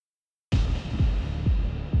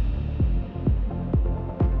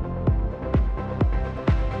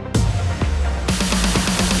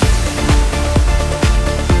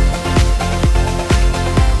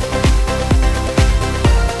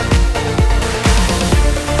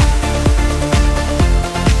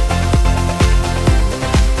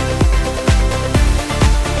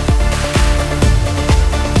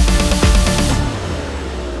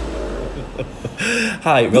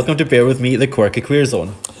Hi, welcome to Bear With Me, the Quirky Queer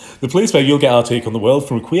Zone. The place where you'll get our take on the world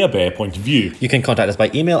from a queer bear point of view. You can contact us by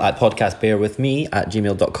email at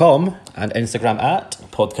podcastbearwithme@gmail.com and Instagram at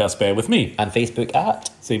Podcast Bear With Me. and Facebook at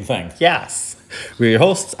Same thing. Yes. We're your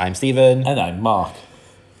hosts. I'm Stephen. And I'm Mark.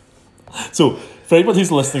 So, for anyone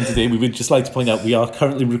who's listening today, we would just like to point out we are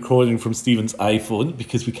currently recording from Stephen's iPhone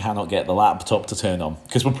because we cannot get the laptop to turn on.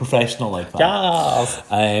 Because we're professional like that. Yes.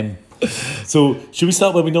 So, should we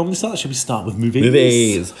start where we normally start? Should we start with movies?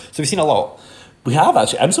 Movies. So we've seen a lot. We have,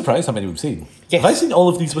 actually. I'm surprised how many we've seen. Yes. Have I seen all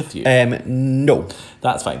of these with you? No.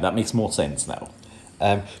 That's fine. That makes more sense now.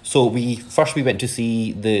 So we went to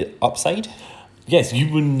see The Upside. Yes,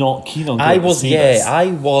 you were not keen on going to see this. I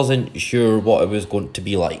wasn't sure what it was going to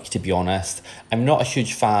be like, to be honest. I'm not a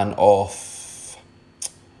huge fan of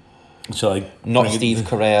Shall I not bring it- Steve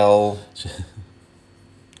Carell.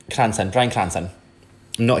 Brian Cranston.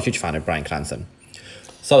 I'm not a huge fan of Brian Cranston.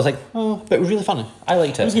 So I was like, oh, but it was really fun. I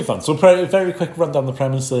liked It was it. good fun. So, very quick run down the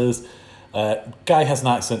premises. Guy has an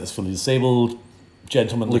accident, is fully disabled.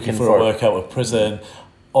 Gentleman looking for a workout of prison.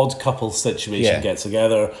 Odd couple situation get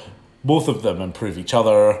together. Both of them improve each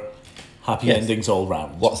other. Happy endings all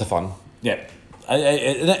round. Lots of fun. Yeah.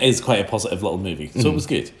 It is quite a positive little movie. So it was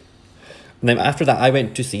good. And then after that, I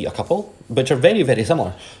went to see a couple, which are very, very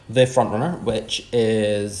similar. The Frontrunner, which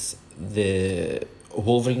is the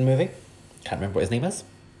Wolverine movie. Can't remember what his name is.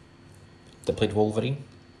 That played Wolverine.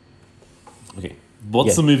 Okay.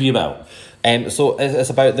 What's the movie about? So it's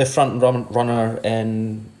about the front runner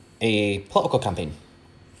in a political campaign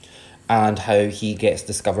and how he gets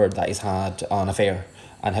discovered that he's had an affair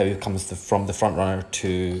and how he comes from the front runner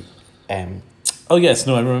to... Oh, yes.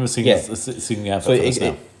 No, I remember seeing the advert for this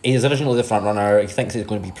now. He's originally the front runner. He thinks he's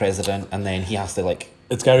going to be president, and then he has to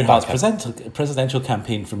It's Gary Hart's presidential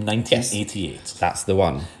campaign from 1988. Yes, that's the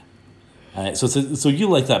one. So you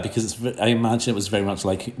like that because I imagine it was very much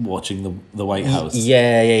like watching the White House.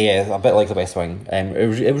 Yeah, a bit like The West Wing.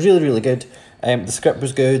 It was really, really good. The script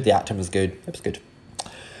was good, the acting was good, it was good.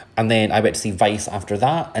 And then I went to see Vice after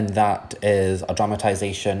that, and that is a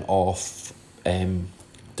dramatisation of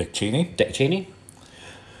Dick Cheney.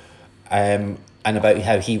 And about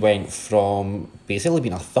how he went from basically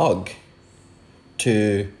being a thug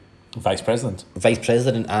to... Vice President,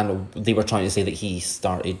 and they were trying to say that he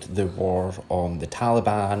started the war on the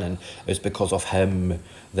Taliban, and it was because of him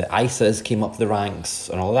that ISIS came up the ranks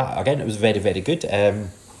and all that. Again, it was very, very good.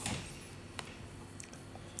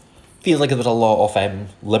 Feels like there was a lot of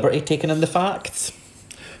liberty taken in the facts,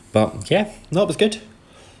 but yeah, no, it was good.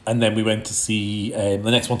 And then we went to see the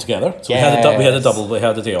next one together. So we had a double. We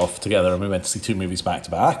had a day off together, and we went to see two movies back to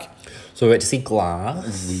back. So we went to see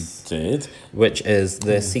Glass. We did. Which is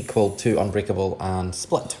the sequel to Unbreakable and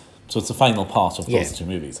Split. So it's the final part of those two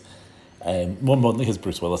movies. More importantly, has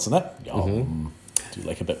Bruce Willis in it. Do you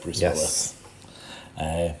like a bit Bruce Willis?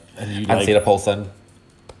 And Sarah Paulson.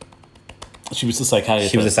 She was the psychiatrist.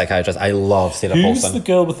 She was a psychiatrist. I love Sarah Who's Paulson. the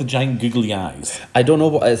girl with the giant googly eyes? I don't know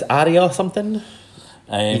what it is. Aria or something?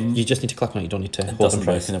 You just need to click on it. You don't need to hold Doesn't and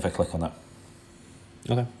work press. if I click on it.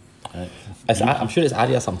 Okay. I'm sure it's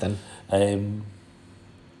Aria something.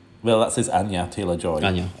 Well, that says Anya Taylor-Joy.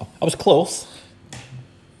 Anya. Oh, I was close.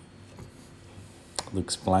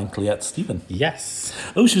 Looks blankly at Stephen. Yes.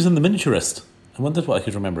 Oh, she was in The Miniaturist. I wondered what I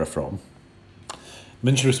could remember her from.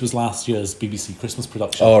 Miniaturist was last year's BBC Christmas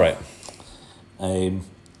production. All right.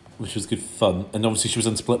 Which was good fun. And obviously she was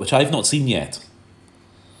in Split, which I've not seen yet.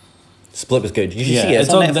 Split was good. You should see it.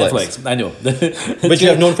 It's on Netflix. I know. But you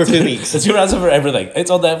have known for 2 weeks. It's your answer for everything.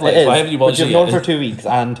 It's on Netflix. Why haven't you watched it yet? But you've known for 2 weeks,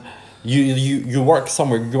 and you work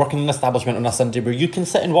somewhere. You work in an establishment on a Sunday where you can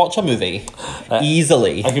sit and watch a movie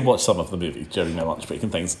easily. I could watch some of the movie during my lunch break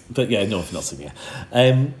and things. But yeah, no, I've not seen it.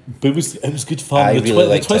 But it was good fun.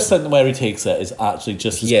 The twist and where he takes it is actually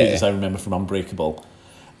just as good as I remember from Unbreakable.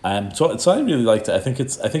 So I really liked it. I think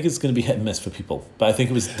it's going to be hit and miss for people, but I think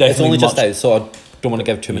it was definitely. It's only just out, so I don't want to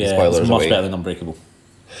give too many spoilers away. It's much better than Unbreakable.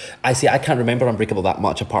 I can't remember Unbreakable that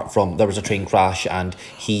much, apart from there was a train crash and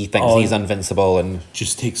he thinks he's invincible and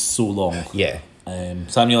just takes so long. Yeah.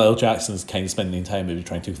 Samuel L. Jackson's kind of spending the entire movie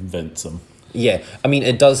trying to convince him. Yeah, I mean,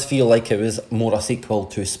 it does feel like it was more a sequel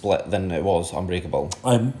to Split than it was Unbreakable.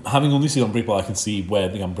 Having only seen Unbreakable, I can see where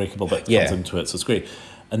the Unbreakable bit comes into it, so it's great.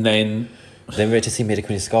 And then we went to see Mary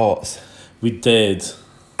Queen of Scots. We did.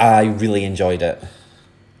 I really enjoyed it.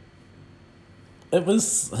 It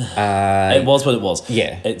was what it was.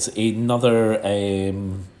 Yeah. It's another, I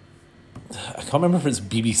can't remember if it's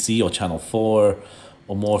BBC or Channel 4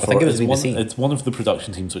 or more. I think it was BBC. It's one of the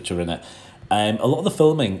production teams which are in it. A lot of the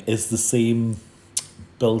filming is the same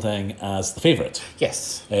building as The Favourite.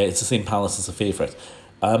 Yes. It's the same palace as The Favourite.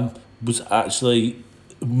 Was actually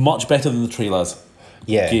much better than the trailers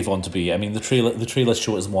Yeah. gave on to be. I mean, the trailer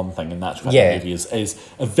show is one thing, and that's what Yeah. the movie is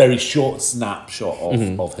a very short snapshot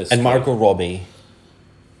of history. And Margot Robbie,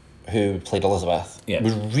 who played Elizabeth, Yeah.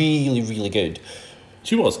 was really, really good.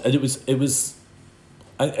 She was, and it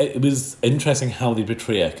was interesting how they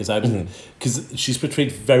portray her because she's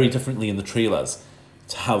portrayed very differently in the trailers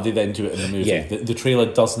to how they then do it in the movie. Yeah. The trailer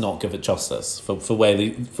does not give it justice for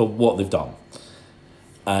what they've done.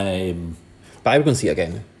 But I would go and see it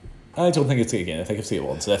again. I don't think I'd see it again. I think I've seen it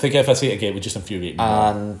once. I think if I see it again, it would just infuriate me.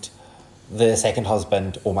 And the second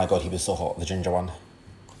husband, oh my God, he was so hot, the ginger one.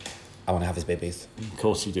 I want to have his babies. Of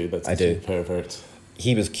course you do. That's I do. Pervert.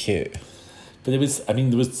 He was cute. But they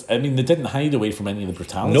didn't hide away from any of the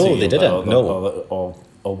brutality. No, they didn't. Or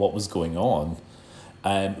what was going on.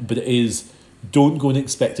 But it is, don't go and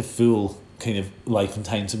expect a full kind of life and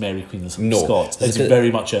times of Mary Queen of Scots. It's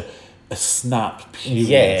very much a snap period.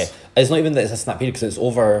 Yeah. It's not even that it's a snap period because it's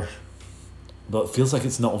over... But it feels like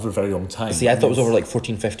it's not over a very long time. See, I thought it was over like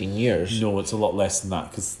 14, 15 years. No, it's a lot less than that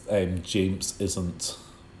because James isn't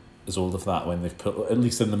as old as that when they've put, at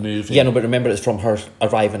least in the movie. Yeah, no, but remember it's from her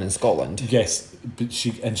arriving in Scotland. Yes, but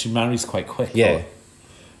she marries quite quick. Yeah.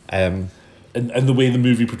 And the way the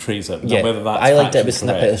movie portrays it. Yeah, whether that's I liked it with factually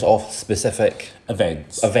snippets of specific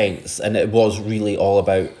events, and it was really all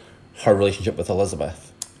about her relationship with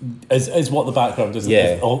Elizabeth. Is what the background is.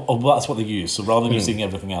 Yeah. That's what they use. So rather than you seeing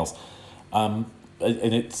everything else, and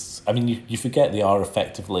it's, I mean, you forget they are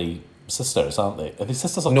effectively sisters, aren't they? Are they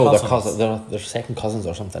sisters or cousins? They're cousins. They're second cousins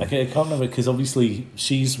or something. Okay, I can't remember because obviously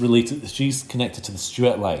she's connected to the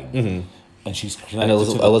Stuart line, and she's connected to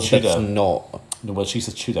the Elizabeth's Tudor. not. No, well, she's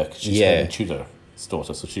a Tudor because she's Yeah. a Tudor's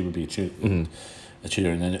daughter, so she would be a Tudor. A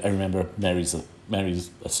Tudor, and then I remember Mary's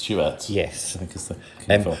a Stuart. Yes. I think it's the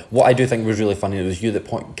What I do think was really funny, it was you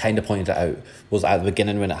that kind of pointed it out, was at the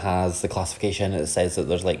beginning when it has the classification, it says that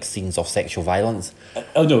there's like scenes of sexual violence.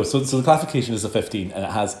 Oh no, so the classification is a 15 and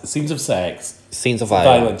it has scenes of sex, Scenes of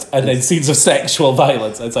violence. and then scenes of sexual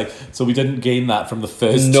violence. It's like, so we didn't gain that from the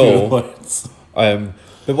first two words.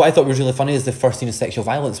 But what I thought was really funny is the first scene of sexual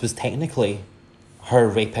violence was technically her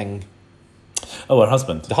raping Oh, her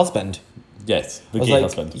husband. the husband. Yes, the I was gay like,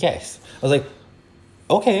 husband. yes. I was like,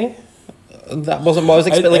 okay. That wasn't what I was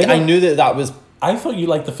expecting. I knew that was... I thought you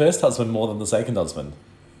liked the first husband more than the second husband.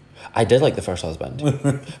 I did like the first husband.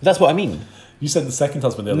 That's what I mean. You said the second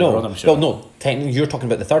husband earlier on, I'm sure. Well, no. Technically, you're talking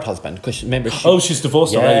about the third husband. Because remember... she's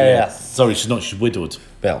divorced already. Yeah. Yes. Sorry, she's not. She's widowed.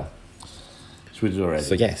 Well, She's widowed already.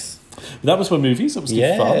 so yes. But that was for movies. It was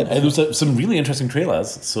good fun. And there was some really interesting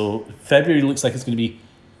trailers. So February looks like it's going to be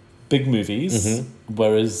big movies,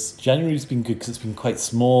 whereas January's been good because it's been quite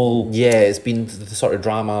small. Yeah, it's been the sort of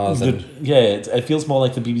dramas. It feels more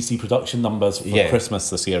like the BBC production numbers for Christmas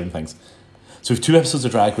this year and things. So we have 2 episodes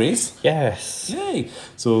of Drag Race. Yes. Yay!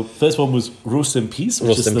 So first one was Roast in Peace,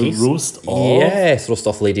 which is the roast of... Yes, roast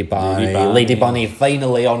off Lady Bunny. Lady Bunny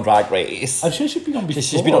finally on Drag Race. I'm sure she's been on before.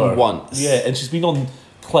 She's been on once. Yeah, and she's been on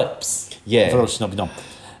clips. Yeah. For she's not been on.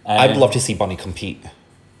 I'd love to see Bunny compete.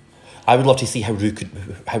 I would love to see how Rue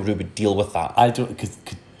would deal with that.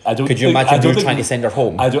 Could you imagine Rue trying to send her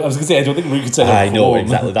home? I was going to say, I don't think Rue could send her home. I know,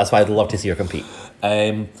 exactly. That's why I'd love to see her compete.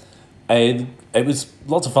 And it was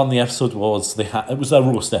lots of fun. The episode was, it was a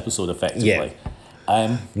roast episode, effectively.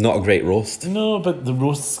 Yeah. Not a great roast. No, but the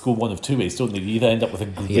roasts go one of 2 ways, don't they? You either end up with a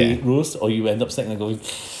great roast, or you end up sitting there going...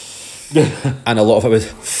 And a lot of it was...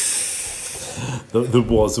 There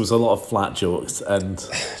was a lot of flat jokes, and...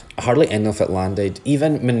 Hardly any of it landed.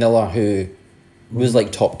 Even Manila, who was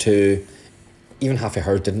like top 2, even half of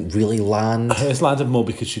her didn't really land. It's landed more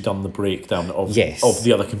because she'd done the breakdown of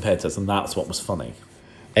the other competitors, and that's what was funny.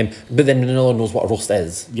 But then Manila knows what a roast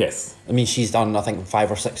is. Yes. I mean, she's done, I think,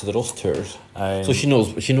 5 or 6 of the roast tours. So she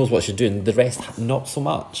knows what she's doing. The rest, not so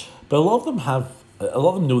much. But a lot of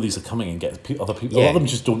them know these are coming and get other people. A lot of them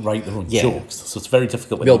just don't write their own jokes. So it's very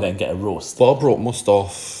difficult when you then get a roast. Bob wrote most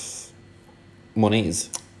of Monet's.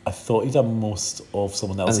 I thought he'd done most of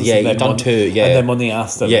someone else's. And he'd done 2, And then when they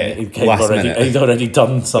asked him, he'd already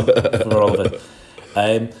done some for all of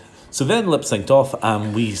it. So then lip synced off,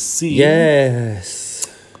 and we see... Yes.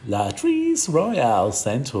 Latrice Royale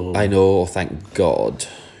sent home. I know, thank God.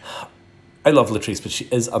 I love Latrice, but she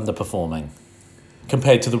is underperforming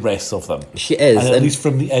compared to the rest of them. She is. And at least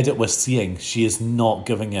from the edit we're seeing, she is not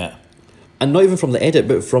giving it. And not even from the edit,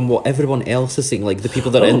 but from what everyone else is saying, like the people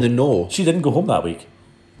that are in the know. She didn't go home that week.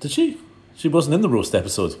 Did she? She wasn't in the roast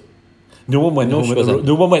episode. No one went home with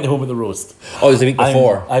the roast. Oh, it was the week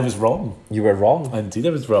before. I was wrong. You were wrong. Indeed, I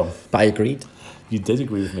was wrong. But I agreed. You did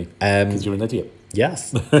agree with me. Because you're an idiot.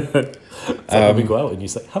 Yes. It's like when we go out and you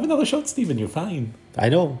say, have another shot, Stephen, you're fine. I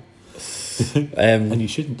know. And you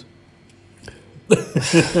shouldn't.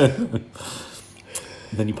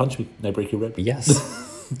 Then you punch me, and I break your rib. Yes.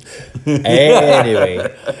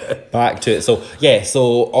 Anyway, back to it. So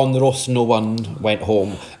on the roast, no one went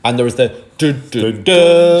home, and there was the Shade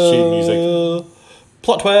music.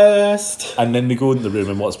 Plot twist. And then they go in the room,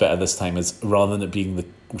 and what's better this time is rather than it being the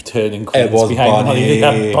returning queens It was behind Bunny. the money,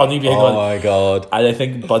 they had Bunny behind Oh my god. And I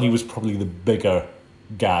think Bunny was probably the bigger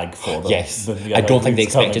gag for them. Yes. than the I other don't think they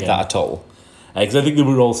queens coming expected in. that at all. Because I think they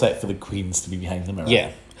were all set for the queens to be behind the mirror.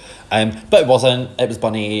 Yeah. But it wasn't. It was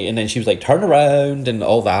Bunny, and then she was like, turn around and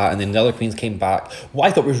all that, and then the other queens came back. What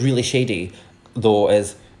I thought was really shady, though,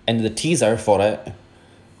 is in the teaser for it,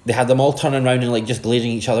 they had them all turning around and like just glazing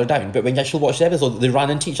each other down. But when you actually watched the episode, they ran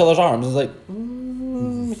into each other's arms. I was like,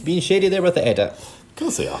 being shady there with the edit. Of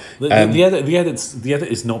course they are. The edit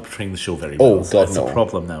is not portraying the show very well. Oh, God, That's no. the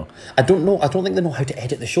problem now. I don't know. I don't think they know how to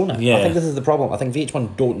edit the show now. Yeah. I think this is the problem. I think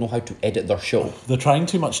VH1 don't know how to edit their show. They're trying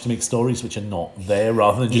too much to make stories which are not there,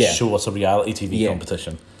 rather than just Yeah. show us a reality TV Yeah.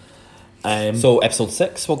 competition. So episode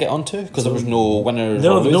 6 we'll get on to, because there was no winners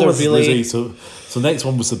No, or losers no one's really. really. So next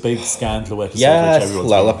one was the big scandal episode, Yes, which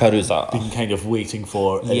everyone's Lollapalooza. been kind of waiting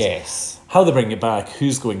for. Is Yes. how they bring it back,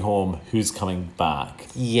 who's going home, who's coming back.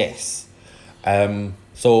 Yes.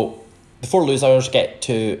 So the 4 losers get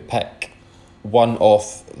to pick one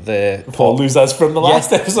of the Paul loses from the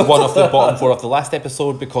last episode. one of the bottom 4 of the last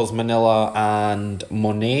episode, because Manila and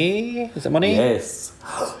Monet, is it Monet? Yes.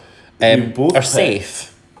 Who both are picked- safe.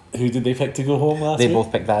 Who did they pick to go home last They week?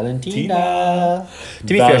 both picked Valentina. Tina. To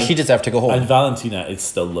be fair, she deserved to go home. And Valentina is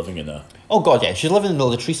still living in her. Oh god, yeah, she's living in the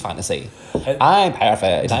Latrice fantasy. I'm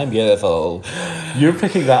perfect, I'm beautiful. You're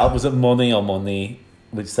picking that up. Was it Monet or Monet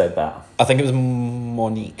which said that? I think it was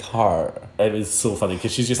Monique Hart. It was so funny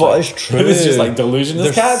because she's just But like, it's true. It was just like delusion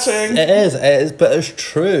is There's- catching. It is, but it's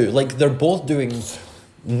true. Like, they're both doing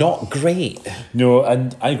not great. No,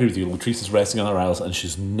 and I agree with you. Latrice is resting on her aisles and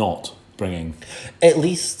she's not bringing At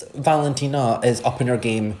least Valentina is up in her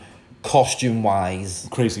game, costume wise,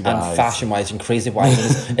 Crazy and wise. fashion wise, and crazy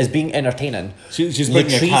wise, and is being entertaining. She's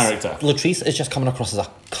bringing a character. Latrice is just coming across as a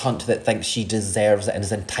cunt that thinks she deserves it and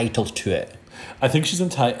is entitled to it. I think she's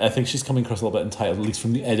entitled. I think she's coming across a little bit entitled, at least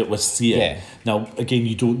from the edit we're seeing. Yeah. Now, again,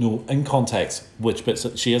 you don't know in context which bits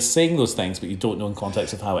she is saying those things, but you don't know in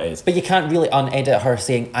context of how it is. But you can't really unedit her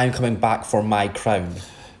saying, I'm coming back for my crown.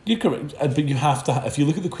 You're correct, but you have to. If you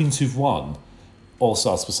look at the queens who've won, All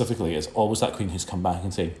Stars specifically, it's always that queen who's come back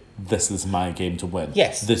and saying, "This is my game to win.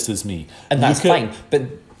 Yes. This is me." And that's Look at- fine. But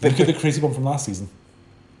Look at the crazy one from last season.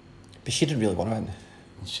 she didn't really want to win.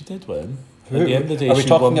 She did win. At the end of the day, Are we she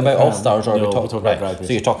won talking the about crown. All Stars, or No, are we we're talking talking right, about Drag Race.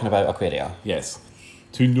 so you're talking about Aquaria? Yes.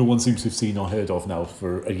 Who no one seems to have seen or heard of now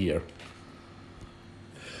for a year.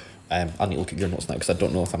 I need to look at your notes now, because I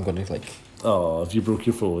don't know if I'm going to, like... Oh, have you broke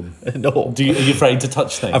your phone? No. Are you frightened to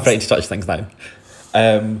touch things? I'm frightened to touch things now.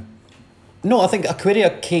 No, I think Aquaria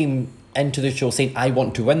came into the show saying, I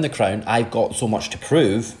want to win the crown, I've got so much to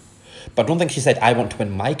prove. But I don't think she said, I want to win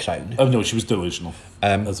my crown. Oh no, she was delusional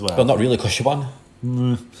as well. But not really, because she won.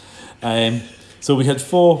 So we had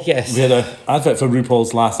 4. Yes. We had an advert for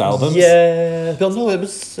RuPaul's last album. Yeah. Well, no, it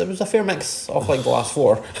was a fair mix of, like, the last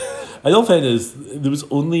 4. I don't find is there was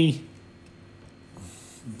only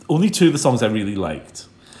 2 of the songs I really liked.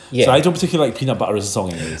 Yeah. So I don't particularly like Peanut Butter as a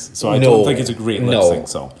song anyways. So I No. don't think it's a great lip No. sync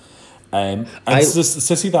song. And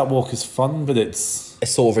Sissy That Walk is fun, but it's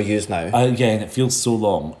It's so overused now. again it feels so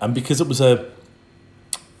long. And because it was a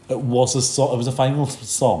final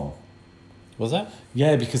song. Was it?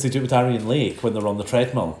 Yeah, because they do it with Arian Lake when they're on the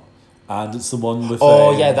treadmill, and it's the one with.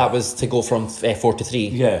 Oh, yeah, that was to go from 4 to 3.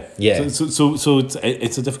 Yeah, Yeah. So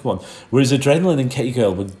it's a difficult one. Whereas Adrenaline and Kitty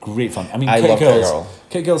Girl were great fun. I mean, I love Kitty Girl.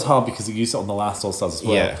 Kitty Girl's hard because they used it on the last All Stars as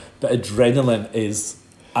well. Yeah. But Adrenaline is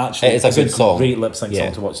actually It is a good song. great lip sync Yeah.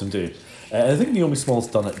 song to watch them do. I think Naomi Smalls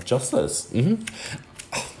done it justice.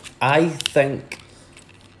 I think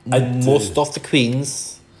most of the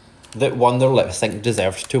queens that won their lip sync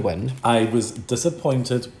deserved to win. I was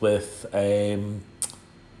disappointed with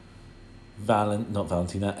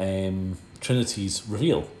Trinity's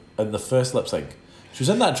reveal in the first lip sync. She was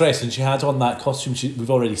in that dress and she had on that costume we've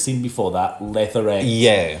already seen before, that leatherette.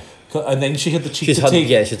 Yeah. And then she had the cheek She's to had, take.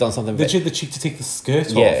 yeah, she's done something. Then she had the cheek to take the skirt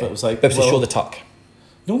Yeah. off. It was like, but to show the tuck.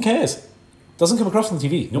 no one cares. Doesn't come across on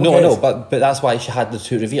TV. No one No, cares. no, but that's why she had the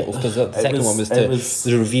 2 reveals, because the second one was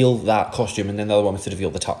to reveal that costume, and then the other one was to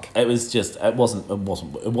reveal the tuck. It was just it wasn't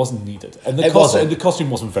needed, and It wasn't. the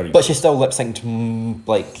costume wasn't very. But she still lip synced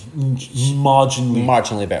like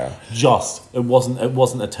marginally better. It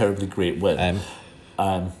wasn't a terribly great win.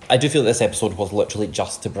 I do feel that this episode was literally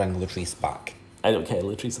just to bring Latrice back. I don't care.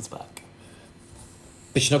 Latrice is back.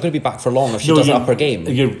 But she's not going to be back for long if she doesn't up her game.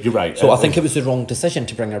 You're right. So I think it was the wrong decision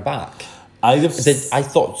to bring her back. I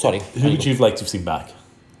thought, sorry. Who would you have liked to have seen back?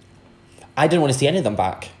 I didn't want to see any of them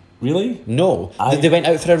back. Really? No. They went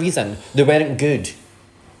out for a reason. They weren't good.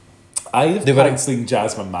 I have liked seeing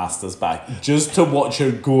Jasmine Masters back just to watch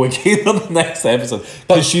her go again on the next episode.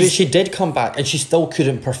 But she did come back and she still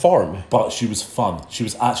couldn't perform. But she was fun. She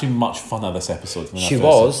was actually much funner this episode than she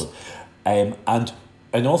was. And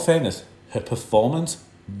in all fairness, her performance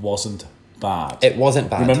wasn't bad. It wasn't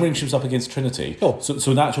bad. Remembering she was up against Trinity. No.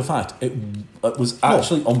 So in actual fact, it was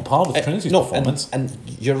actually on par with Trinity's performance. And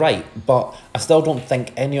you're right, but I still don't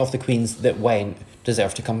think any of the queens that went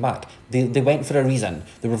deserve to come back. They went for a reason.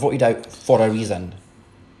 They were voted out for a reason.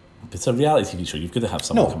 It's a reality TV show. You've got to have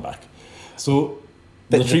someone come back. So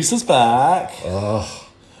Latrice's back. Ugh.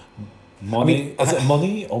 Is it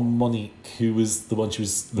Money or Monique? Who was the one she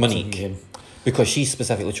was... Monique. Because she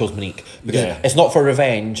specifically chose Monique. Because it's not for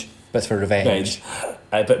revenge, but it's for revenge.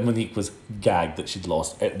 But Monique was gagged that she'd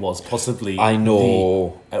lost. It was possibly... I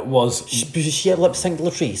know. It was... She had lip-synced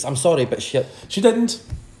Latrice. I'm sorry, but she didn't.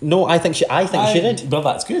 No, I think she did. Well,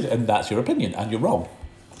 that's good, and that's your opinion, and you're wrong.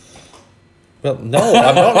 Well, no,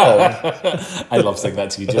 I'm not wrong. I love saying that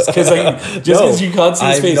to you, just because you can't see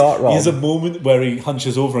his face. Not wrong. He has a moment where he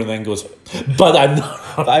hunches over and then goes, "But I'm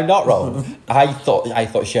not wrong." I'm not wrong. I thought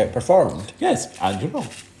she outperformed. Yes, and you're wrong.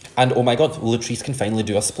 And oh my God, Latrice can finally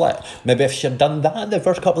do a split. Maybe if she had done that in the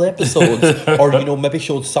first couple of episodes, or maybe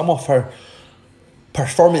showed some of her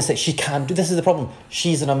performance that she can do. This is the problem.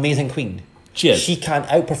 She's an amazing queen. She is. She can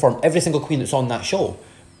outperform every single queen that's on that show.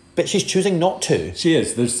 But she's choosing not to. She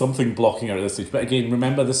is. There's something blocking her at this stage. But again,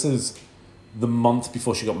 remember, this is the month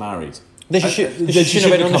before she got married. She shouldn't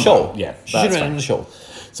have been on the show. Yeah, she shouldn't have been on the show.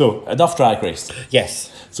 So, enough Drag Race. Yes.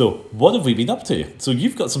 So, what have we been up to? So,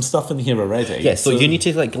 you've got some stuff in here already. Yes, so you need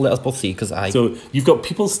to let us both see, because So, you've got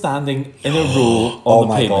people standing in a row on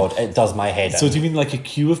the pavement. Oh my God, it does my head in. So, do you mean like a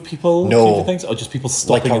queue of people? No. Things, or just people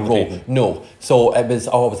stopping in the pavement? No. So,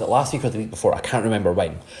 was it last week or the week before? I can't remember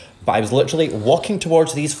when. But I was literally walking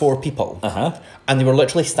towards these 4 people. And they were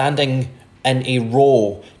literally standing in a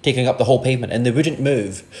row, taking up the whole pavement, and they wouldn't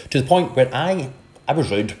move, to the point where I was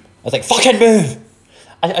rude. I was like, fucking move!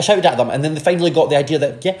 I shouted at them, and then they finally got the idea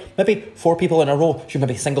that, maybe 4 people in a row should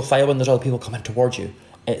maybe single file when there's other people coming towards you.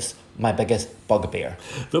 It's my biggest bugbear.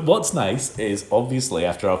 But what's nice is, obviously,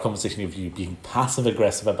 after our conversation of you being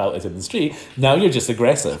passive-aggressive about it in the street, now you're just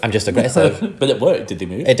aggressive. I'm just aggressive. But it worked. Did they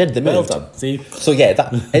move? It did. They moved. Well done. See? So yeah,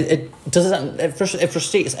 it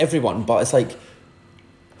frustrates everyone, but it's like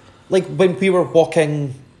when we were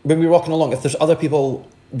walking along, if there's other people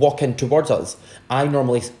walking towards us, I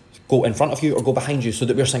normally go in front of you or go behind you so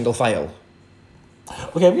that we're single file.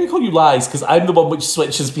 Okay, I'm going to call you lies because I'm the one which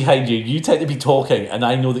switches behind you. You tend to be talking, and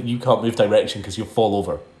I know that you can't move direction because you'll fall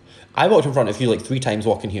over. I walked in front of you 3 times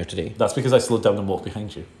walking here today. That's because I slowed down and walked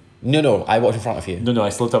behind you. No, I walked in front of you. No, I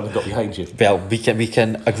slowed down and got behind you. Well, we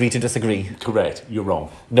can agree to disagree. Correct, you're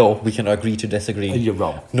wrong. No, we can agree to disagree. You're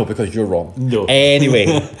wrong. No, because you're wrong. No. Anyway,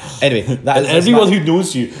 everyone who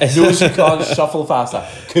knows you knows you can't shuffle faster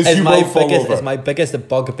because you will fall over. It's my biggest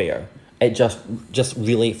bugbear. It just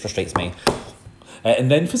really frustrates me.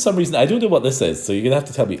 And then for some reason, I don't know what this is, so you're going to have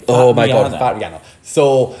to tell me. Oh my God, Fat Rihanna.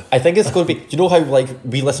 So I think it's going to be, do you know how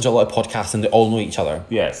we listen to a lot of podcasts and they all know each other?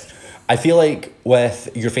 Yes. I feel like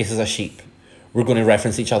with Your Face is a Sheep, we're going to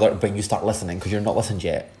reference each other when you start listening, because you're not listened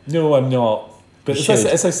yet. No, I'm not. But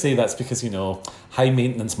as I say, that's because, high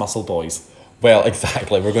maintenance muscle boys. Well,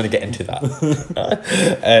 exactly. We're going to get into that.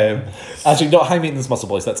 Actually, not high maintenance muscle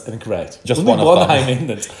boys. That's incorrect. Just one high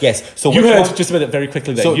maintenance. Yes. So you heard just a minute very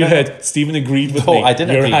quickly. Then you heard Stephen agreed with me. I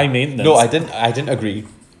didn't. You're agree. High maintenance. No, I didn't agree.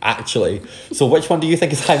 Actually, so which one do you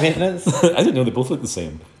think is high maintenance? I don't know. They both look the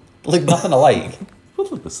same. Look nothing alike.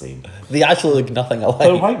 Both look the same. They actually look nothing alike.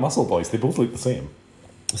 They're white muscle boys. They both look the same.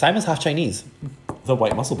 Simon's half Chinese. They're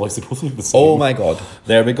white muscle boys. They both look the same. Oh my God!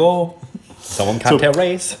 There we go. Someone can't tell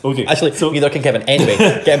race. Okay. Actually, neither can Kevin. Anyway,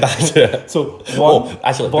 getting back to it. So,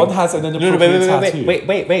 Bond has an inappropriate tattoo.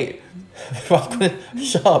 Wait. I'm gonna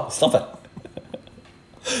shut up. Stop it.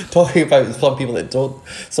 Talking about some people that don't.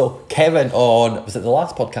 So, Kevin was it the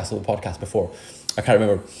last podcast or the podcast before? I can't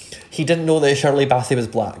remember. He didn't know that Shirley Bassey was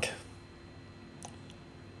black.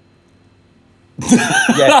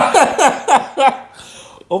 Yeah.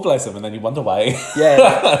 Oh, bless him. And then you wonder why.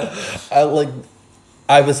 Yeah.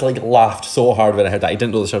 I was laughed so hard when I heard that. He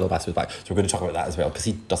didn't know that Shirley Bassey was black. So we're going to talk about that as well, because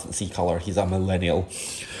he doesn't see colour. He's a millennial.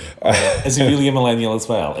 Is he really a millennial as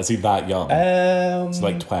well? Is he that young? He's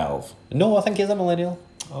 12. No, I think he's a millennial.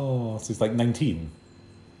 Oh, so he's 19.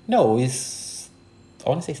 No, I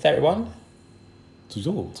want to say 31. So he's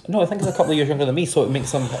old. No, I think he's a couple of years younger than me, so it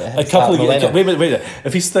makes him a couple of years. Wait.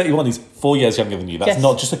 If he's 31, he's 4 years younger than you. That's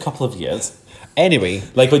not just a couple of years. Anyway,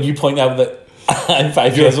 like when you point out that I'm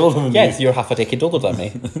 5 years older than you. Yes, you're half a decade older than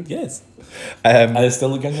me. Yes. And I still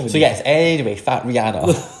look younger than you. So yes, anyway, Fat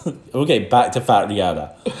Rihanna. Okay, back to Fat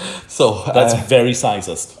Rihanna. So that's very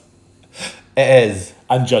sizist. It is.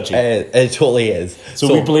 And judgy. It totally is.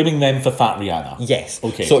 So we're blaming them for Fat Rihanna. Yes.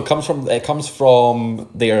 Okay. So it comes from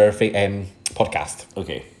their podcast.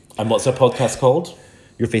 Okay. And what's their podcast called?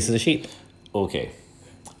 Your Face is a Sheep. Okay.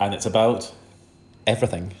 And it's about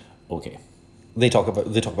everything. Okay. They talk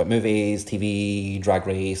about movies, TV, Drag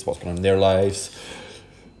Race, what's going on in their lives.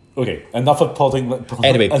 Okay. Enough of plugging their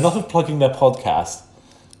podcast.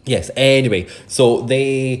 Yes. Anyway, so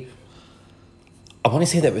I want to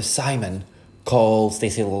say that it was Simon called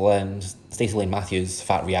Stacey Lane Matthews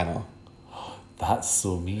Fat Rihanna. That's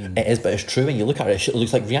so mean. It is, but it's true when you look at it. It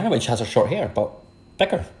looks like Rihanna when she has her short hair, but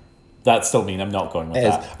bigger. That's still mean. I'm not going with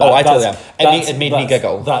that. I totally am. It made me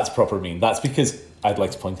giggle. That's proper mean. That's because I'd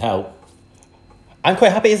like to point out. I'm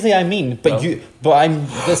quite happy to say I'm mean, but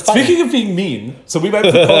That's fine. Speaking of being mean, so we went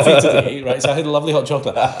for coffee today, right? So I had a lovely hot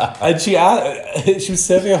chocolate, and she was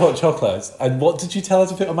serving a hot chocolate. And what did you tell her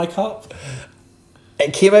to put on my cup?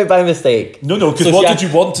 It came out by mistake. No, because what did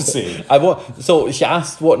you want to say? So she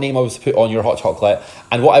asked what name I was to put on your hot chocolate,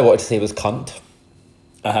 and what I wanted to say was cunt.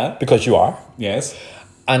 Because you are. Yes.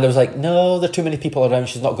 And I was like, no, there are too many people around,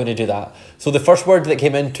 she's not going to do that. So the first word that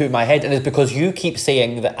came into my head, and it's because you keep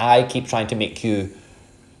saying that I keep trying to make you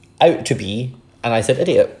out to be, and I said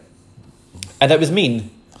idiot. And that was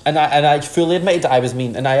mean. And I fully admitted that I was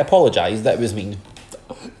mean, and I apologised that it was mean.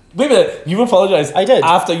 Wait a minute, you apologised? I did.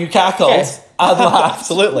 After you cackled and laughed.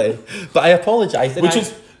 Absolutely. But I apologised.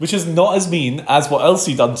 Which is not as mean as what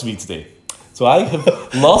Elsie done to me today. So I have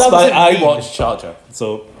lost my iWatch charger.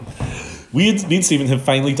 So me and Stephen have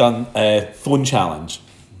finally done a phone challenge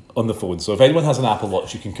on the phone. So if anyone has an Apple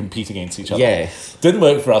Watch, you can compete against each other. Yes. Didn't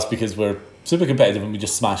work for us because we're super competitive and we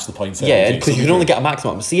just smashed the points. Yeah, because you can only get a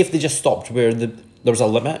maximum. See if they just stopped where there was a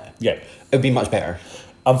limit. Yeah. It would be much better.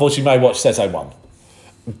 Unfortunately, my watch says I won.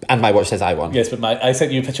 And my watch says I won. Yes, but I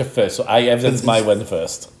sent you a picture first, so I evidenced my win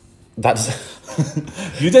first. That's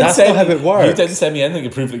That's not how it works. You didn't send me anything to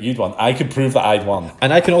prove that you'd won. I could prove that I'd won.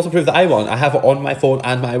 And I can also prove that I won. I have it on my phone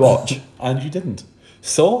and my watch. And you didn't.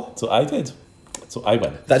 So I did. So I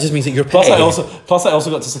win. That just means that you're plus I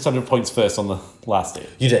also got to 600 points first on the last day.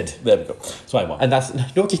 You did. There we go. So I won. And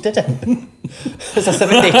no, you didn't. It's a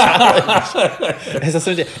 7-day challenge. It's a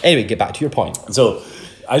 7-day. Anyway, get back to your point. So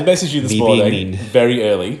I messaged you this morning very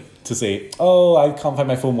early to say, I can't find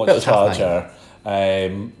my phone watch charger.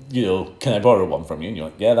 Can I borrow one from you? And you're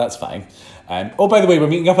like, yeah, that's fine. By the way, we're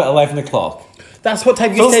meeting up at 11 o'clock. That's what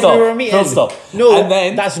time you said we were meeting. Full stop. No, and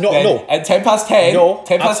then that's not. No. At 10 past 10. No,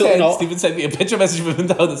 10 past 10. Not. Stephen sent me a picture message from him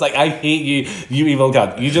down. It's like, I hate you, you evil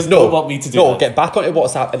cunt. You just don't want me to do that. No, get back onto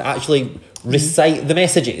WhatsApp and actually recite the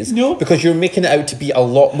messages. No, because you're making it out to be a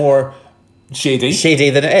lot more shady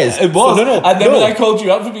than it is. It was. So, no. And then when I called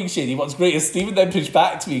you out for being shady, what's great is Stephen then pushed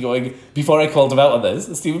back to me going, before I called him out on this,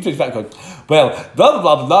 Stephen pushed back going, well, blah,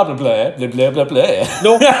 blah, blah, blah, blah, blah, blah, blah, blah.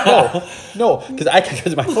 No,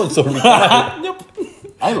 because my phone's so recorded. Nope.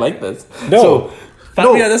 I like this. No. So,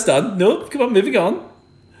 family that's done. Nope. Come on, moving on.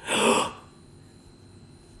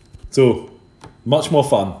 So, much more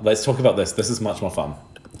fun. Let's talk about this. This is much more fun.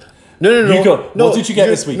 No. What did you get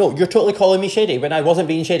this week? No, you're totally calling me shady when I wasn't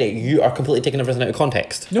being shady. You are completely taking everything out of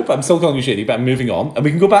context. Nope, I'm still calling you shady, but I'm moving on. And we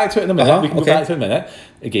can go back to it in a minute. Go back to it in a minute.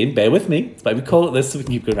 Again, bear with me. That's why we call it this, so we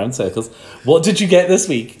can keep going around circles. What did you get this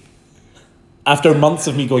week? After months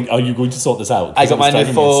of me going, are you going to sort this out? I got my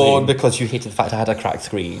new phone because you hated the fact I had a cracked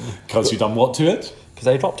screen. Because you done what to it? Because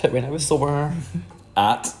I dropped it when I was sober.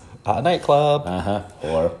 At a nightclub.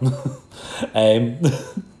 Or...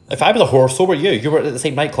 If I was a whore, so were you. You were at the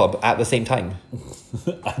same nightclub at the same time.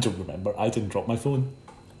 I don't remember. I didn't drop my phone.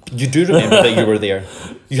 You do remember that you were there.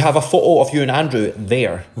 You have a photo of you and Andrew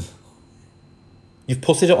there. You've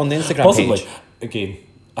posted it on the Instagram page. Again,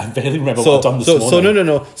 I barely remember what I've done this morning. So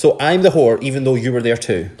no. So I'm the whore, even though you were there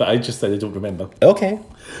too. But I just said I don't remember. Okay.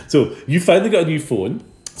 So you finally got a new phone.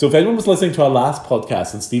 So if anyone was listening to our last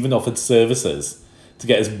podcast and Stephen offered services to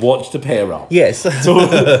get his watch to pair up. Yes.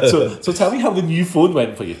 So tell me how the new phone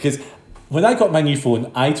went for you. Because when I got my new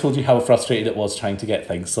phone, I told you how frustrated it was trying to get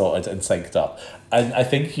things sorted and synced up. And I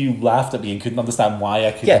think you laughed at me and couldn't understand why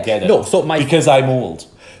I couldn't get it. No, because I'm old.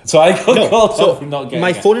 So I got called out for not getting it.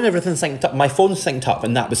 My phone and everything synced up. My phone synced up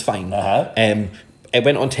and that was fine. It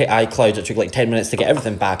went onto iCloud. It took like 10 minutes to get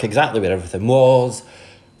everything back, exactly where everything was.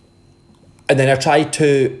 And then I tried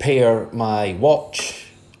to pair my watch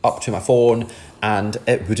up to my phone and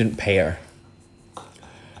it wouldn't pair.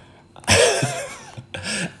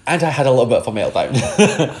 And I had a little bit of a meltdown.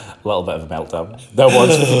 A little bit of a meltdown. There was.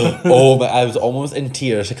 Oh, but I was almost in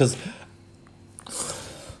tears because...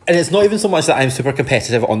 And it's not even so much that I'm super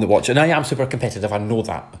competitive on the watch, and I am super competitive, I know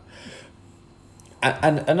that.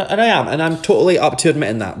 And I am, and I'm totally up to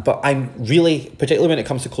admitting that, but I'm really, particularly when it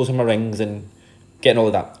comes to closing my rings and getting all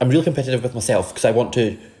of that, I'm really competitive with myself because I want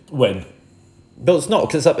to... Win. But it's not,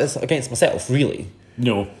 because it's against myself, really.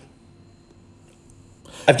 No.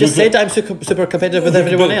 I've just said I'm super competitive with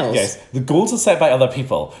everyone else. Yes, the goals are set by other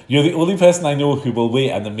people. You're the only person I know who will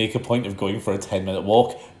wait and then make a point of going for a 10-minute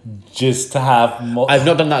walk just to have more... I've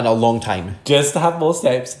not done that in a long time. Just to have more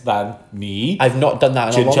steps than me. I've not done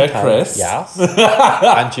that in a long time. Chris. Yes.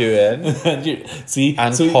 And Ewan. And you. See?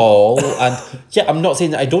 And Paul. And yeah, I'm not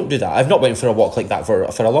saying that I don't do that. I've not went for a walk like that for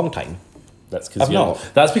a long time. That's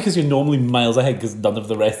because you're normally miles ahead because none of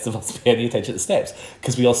the rest of us pay any attention to steps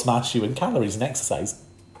because we all smash you in calories and exercise.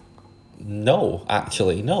 No,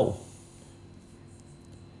 actually, no.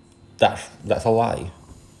 That's a lie.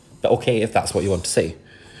 But okay, if that's what you want to say.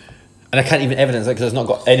 And I can't even evidence it because it's not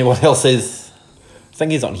got anyone else's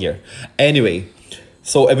thingies on here. Anyway,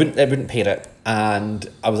 so it wouldn't pair it, and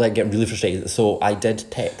I was like getting really frustrated. So I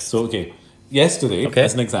did text. So okay, yesterday,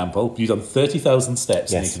 as an example, you done 30,000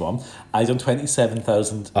 steps in 81. I done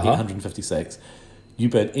 27,856. You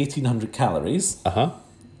burned 1,800 calories. I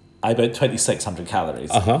burned 2,600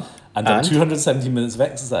 calories. And done 270 minutes of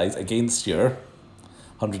exercise against your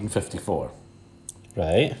 154.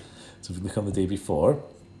 Right. So if you look on the day before,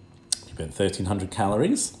 you burnt 1,300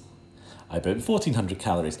 calories. I burnt 1,400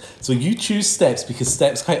 calories. So you choose steps because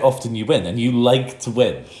steps quite often you win and you like to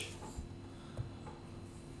win.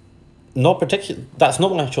 Not particular. That's not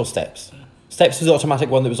when I chose steps. Steps was the automatic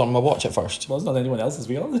one that was on my watch at first. Well, it's not anyone else's.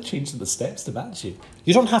 We all changed the steps to match you.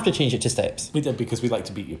 You don't have to change it to steps. We did because we like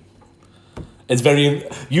to beat you. It's very...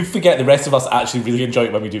 You forget the rest of us actually really enjoy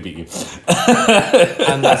it when we do beat you.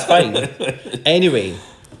 And that's fine. Anyway,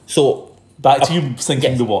 so... Back to you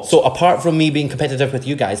syncing the watch. So apart from me being competitive with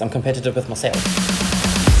you guys, I'm competitive with myself.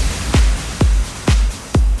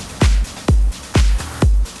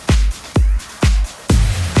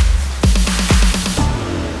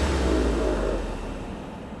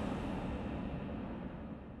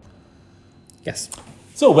 Yes.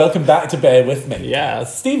 So, welcome back to Bear With Me.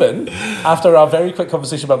 Yes. Stephen, after our very quick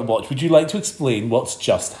conversation about the watch, would you like to explain what's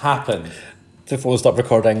just happened? Before we stop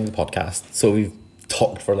recording the podcast, so we've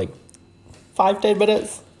talked for like 5-10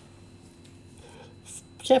 minutes.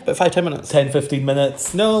 Yeah, about 5-10 minutes. 10-15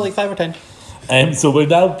 minutes? No, like 5 or 10. So we're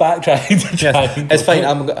now backtracking to try. It's fine.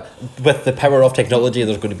 With the power of technology,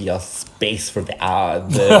 there's going to be a space for the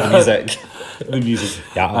music. The music.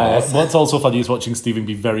 Yeah. What's also funny is watching Stephen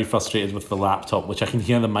be very frustrated with the laptop, which I can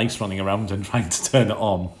hear the mice running around and trying to turn it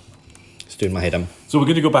on. It's doing my head in. So we're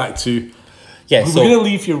going to go back to... Yeah, we're going to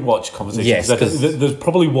leave your watch conversation. Yes, because there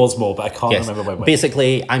probably was more, but I can't remember when.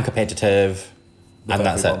 Basically, I'm competitive, with and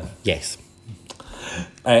everyone. that's it.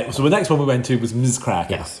 Yes. So the next one we went to was Ms.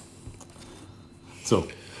 Cracker. Yes. So,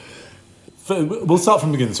 we'll start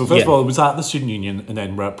from the beginning. So first of all, it was at the Student Union, and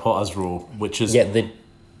then we're at Potter's Row, which is...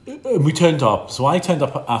 we turned up. So I turned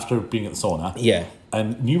up after being at the sauna. Yeah.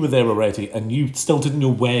 And you were there already, and you still didn't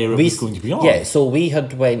know where it was going to be on. Yeah, so we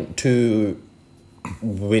had went to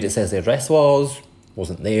where it says the address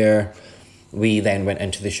wasn't there. We then went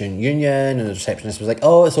into the Student Union, and the receptionist was like,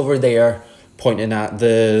 oh, it's over there, pointing at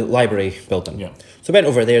the library building. Yeah. So we went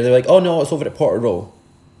over there, they're like, oh no, it's over at Potter Row.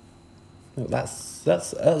 No, that's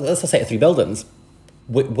a set of 3 buildings.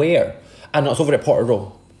 Where? And it's over at Potter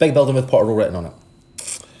Row. Big building with Potter Row written on it.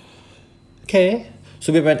 Okay.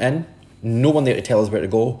 So we went in, no one there to tell us where to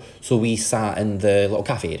go, so we sat in the little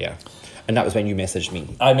cafe area. And that was when you messaged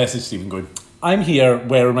me. I messaged Stephen going, I'm here,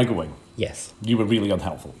 where am I going? Yes. You were really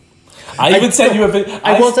unhelpful. I even sent you a bit.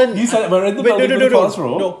 I wasn't. You said we're in the building with Potter's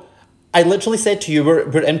Row. No. I literally said to you,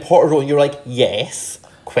 we're in Potter Row, and you're like, yes, ?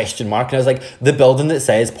 And I was like, the building that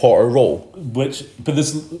says Potter Row. But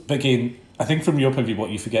again, I think from your point of view, what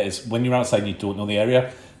you forget is when you're outside and you don't know the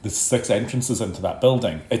area, there's 6 entrances into that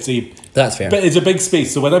building. That's fair. But it's a big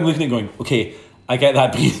space. So when I'm looking at going, okay, I get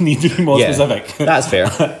that, but you need to be more specific. That's fair.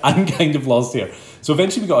 I'm kind of lost here. So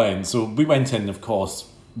eventually we got in. So we went in, of course,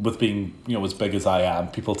 with being, as big as I am,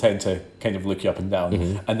 people tend to kind of look you up and down.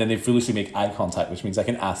 Mm-hmm. And then they foolishly make eye contact, which means I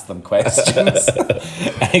can ask them questions.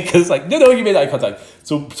 Because no, you made eye contact.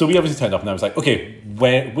 So we obviously turned up and I was like, okay,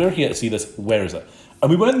 we're here to see this. Where is it? And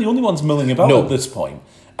we weren't the only ones milling about at this point.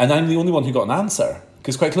 And I'm the only one who got an answer.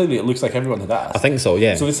 Because quite clearly it looks like everyone had asked. I think so,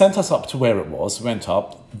 yeah. So they sent us up to where it was. We went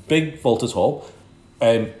up. Big vaulted hall.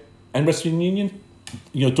 Edinburgh Student Union.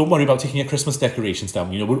 don't worry about taking your Christmas decorations down.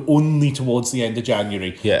 We're only towards the end of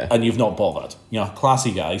January, and you've not bothered.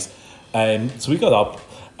 Classy guys. So we got up,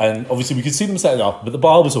 and obviously we could see them setting up, but the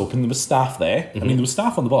bar was open. There was staff there. I mean, there was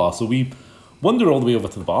staff on the bar, so we wander all the way over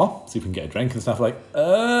to the bar, see if we can get a drink and stuff. We're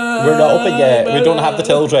not open yet. We don't have the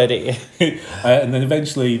tills ready. And then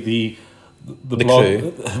eventually the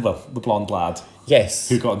blonde, the blonde lad. Yes.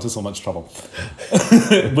 Who got into so much trouble.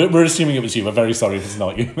 We're assuming it was you. We're very sorry if it's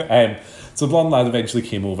not you. So the blonde lad eventually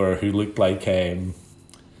came over who looked like...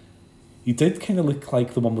 he did kind of look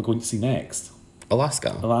like the one we're going to see next.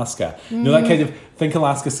 Alaska. That kind of... Think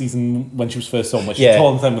Alaska season when she was first on, where she was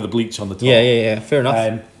tall and thin with the bleach on the top. Yeah. Fair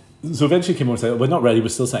enough. So eventually came over and said, we're not ready, we're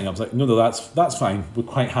still setting up. I was like, no, that's fine. We're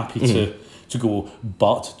quite happy to go.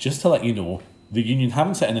 But just to let you know, the union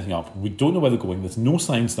haven't set anything up. We don't know where they're going. There's no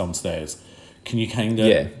signs downstairs. Can you kind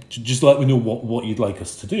of just let me know what you'd like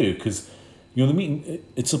us to do? Because, the meeting,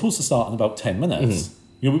 it's supposed to start in about 10 minutes.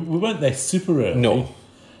 We weren't there super early. No.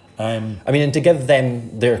 And to give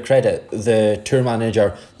them their credit, the tour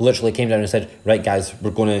manager literally came down and said, right, guys,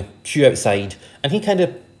 we're going to queue outside. And he kind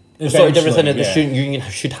of sorted everything that the student union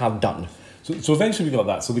should have done. So eventually we got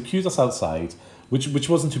that. So they queued us outside, which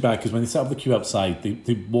wasn't too bad, because when they set up the queue outside,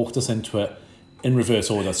 they walked us into it in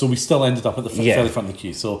reverse order. So we still ended up at the fairly front of the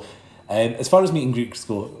queue. So as far as meet and greets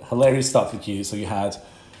go, hilarious start to the queue. So you had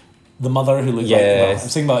the mother who looked like... I'm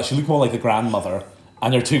saying that she looked more like a grandmother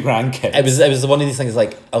and her two grandkids. It was one of these things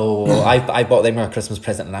like, I bought them a Christmas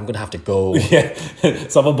present and I'm going to have to go. Yeah,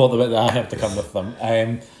 someone bought them and I have to come with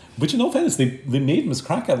them. Which, in all fairness, they made Miss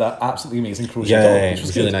Cracker that absolutely amazing crochet doll, which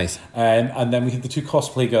was really nice. And then we had the two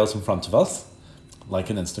cosplay girls in front of us, like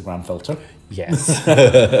an Instagram filter. Yes.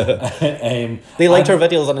 They liked her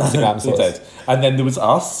videos on Instagram. So they did. And then there was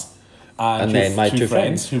us and then my two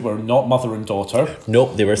friends who were not mother and daughter.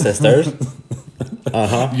 Nope, they were sisters.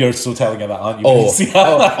 You're so telling her that, aren't you?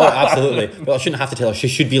 Absolutely. Well, I shouldn't have to tell her. She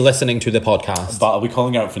should be listening to the podcast. But are we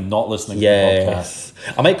calling her out for not listening to the podcast?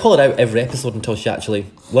 I might call it out every episode until she actually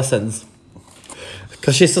listens.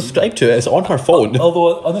 Because she's subscribed to it. It's on her phone.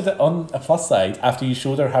 Although, on a plus side, after you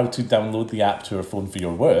showed her how to download the app to her phone for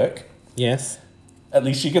your work... Yes. At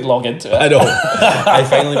least she could log into it. I know. I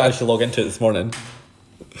finally managed to log into it this morning.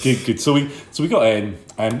 Good. So we got in.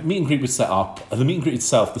 Meet and greet was set up, and the meet and greet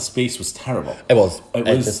itself, the space was terrible. It was. And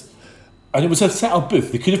it was a set up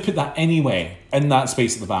booth. They could have put that anyway in that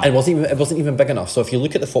space at the back. It wasn't even big enough. So if you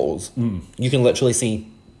look at the photos, you can literally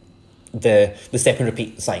see the step and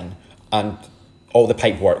repeat sign and all the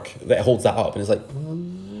pipe work that holds that up, and it's like.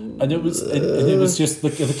 And it was just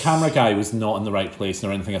the camera guy was not in the right place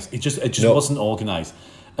or anything else. It just wasn't organised.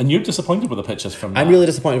 And you're disappointed with the pictures from that. I'm really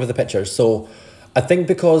disappointed with the pictures. So I think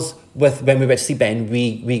because when we went to see Ben,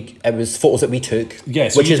 we it was photos that we took,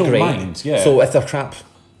 so which is great. Mind, yeah. So if they're crap,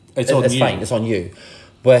 it's fine. It's on you.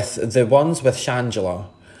 With the ones with Shangela,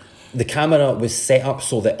 the camera was set up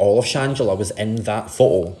so that all of Shangela was in that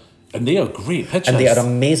photo. And they are great pictures. And they are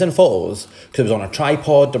amazing photos because it was on a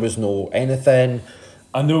tripod. There was no anything.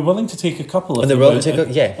 And they were willing to take a couple of them. And they were willing to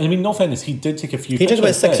take And I mean, no fairness, he did take a few pictures. He took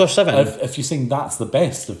about 6 or 7. If you're saying that's the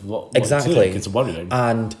best of what exactly. It's worrying.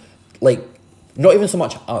 And, not even so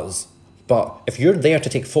much us, but if you're there to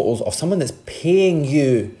take photos of someone that's paying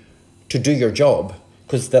you to do your job,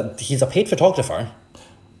 because he's a paid photographer.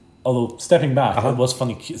 Although, stepping back, it was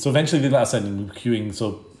funny. So eventually they let us in and we were queuing.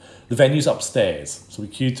 So the venue's upstairs. So we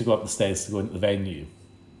queued to go up the stairs to go into the venue.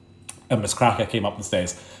 And Miss Cracker came up the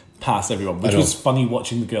stairs past everyone, which was funny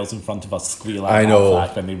watching the girls in front of us squeal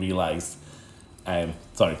out when they realised.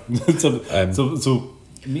 Sorry. So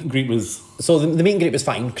meet and greet was... So the meet and greet was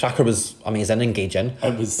fine. Cracker was amazing, engaging.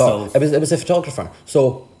 It was it was a photographer.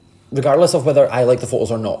 So regardless of whether I like the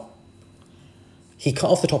photos or not, he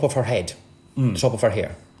cut off the top of her head, the top of her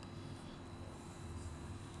hair.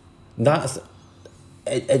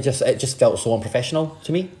 It just felt so unprofessional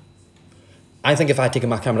to me. I think if I had taken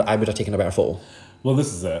my camera, I would have taken a better photo. Well,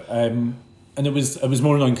 this is it. And it was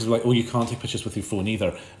more annoying because we're like, you can't take pictures with your phone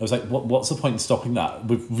either. I was like, what's the point in stopping that?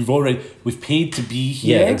 We've paid to be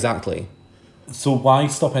here. Yeah, exactly. So why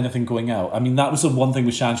stop anything going out? I mean, that was the one thing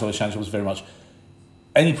with Shangela. Shangela was very much,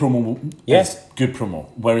 any promo is good promo.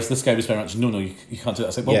 Whereas this guy was very much, no, you can't do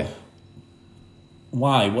that. I was like,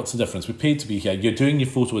 why? What's the difference? We paid to be here. You're doing your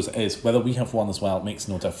photo as it is. Whether we have one as well, it makes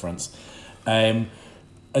no difference. And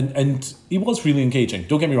he was really engaging.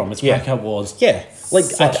 Don't get me wrong, Miss Cracker was... Yeah,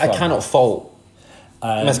 I cannot fault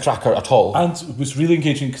Miss Cracker at all. And it was really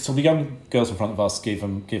engaging. So the young girls in front of us gave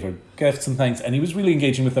her gifts and things, and he was really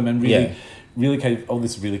engaging with them and really kind of,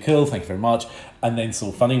 this is really cool, thank you very much. And then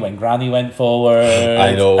so funny when Granny went forward.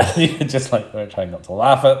 I know. You're just like, we're trying not to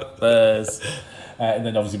laugh at this. And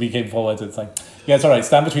then obviously we came forward and it's like, yeah, it's all right,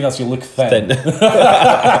 stand between us, you look thin.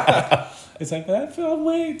 It's like, I feel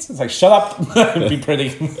weight. It's like, shut up, be pretty.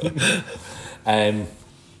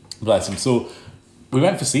 Bless him. So we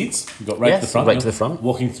went for seats. We got right to the front. Right to the front.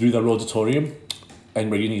 Walking through the auditorium, and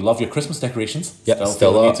where you love your Christmas decorations. Yep,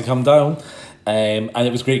 still need to come down. And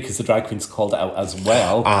it was great because the drag queens called it out as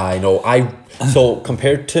well. I know. So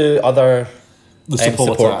compared to other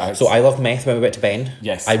support acts. So I loved Meth when we went to Bend.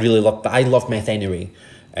 Yes. I really loved that. I loved Meth anyway.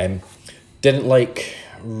 Didn't like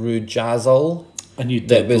Rujazzle. And you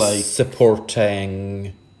did that was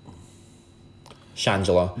supporting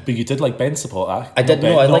Shangela. But you did like Ben's support act. I didn't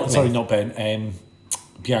know. I liked sorry, not Ben.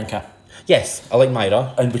 Bianca. Yes, I like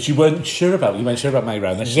Myra. But you weren't sure about. You weren't sure about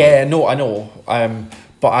Myra initially. Yeah, no, I know.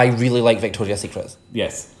 But I really like Victoria's Secret.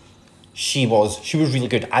 Yes. She was really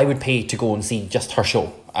good. I would pay to go and see just her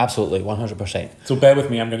show. Absolutely, 100%. So bear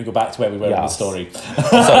with me. I'm going to go back to where we were in the story.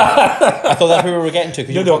 I thought that's who we were getting to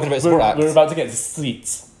because you were talking about sport acts. We're about to get to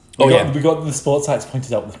seats. We got the sports acts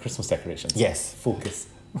pointed out with the Christmas decorations. Yes. Focus.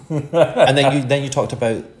 And then you talked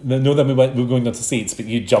about then we were going on to seats, but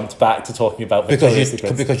you jumped back to talking about Victoria's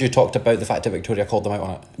Secret because you talked about the fact that Victoria called them out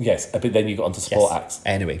on it. Yes, but then you got onto support acts.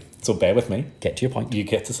 Anyway, so bear with me. Get to your point. You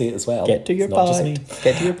get to see it as well. Get to your point. Not just me.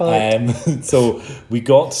 Get to your point. So we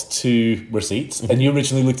got to receipts, and you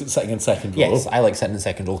originally looked at sitting in second row. Yes, I like sitting in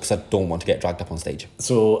second row because I don't want to get dragged up on stage.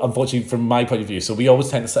 So unfortunately, from my point of view, so we always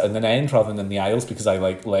tend to sit in an end rather than in the aisles because I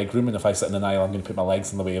like leg room, and if I sit in an aisle, I'm going to put my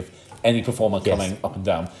legs in the way of any performer coming up and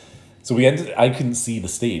down. So I couldn't see the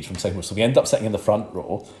stage from second row, so we ended up sitting in the front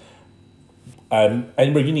row.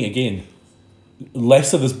 Edinburgh Uni again,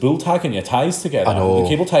 less of this bull tagging your ties together. I know. The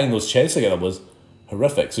cable tying those chairs together was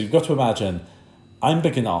horrific. So you've got to imagine, I'm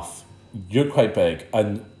big enough, you're quite big,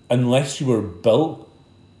 and unless you were built,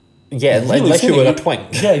 unless you were a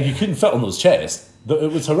twink, you couldn't fit on those chairs.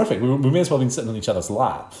 It was horrific. We may as well have been sitting on each other's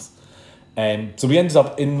laps. So we ended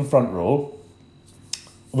up in the front row.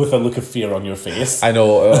 With a look of fear on your face. I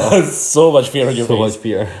know. So much fear on your face. So much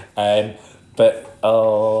fear. But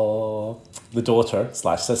the daughter /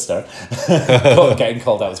 sister getting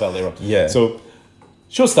called out as well later on. Yeah. So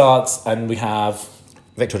show starts and we have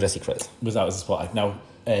Victoria's Secret. Was the spot now?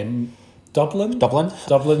 Dublin.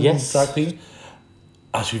 Yes. Drag queen.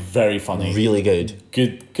 Actually, very funny. Really good.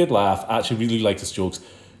 Good laugh. Actually, really liked his jokes.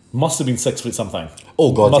 Must have been 6 foot something.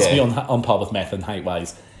 Oh God. Must be on par with Meth and height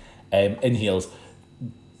wise. In heels.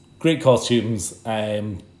 Great costumes,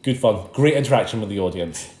 good fun, great interaction with the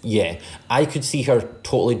audience. Yeah, I could see her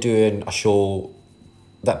totally doing a show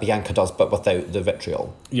that Bianca does, but without the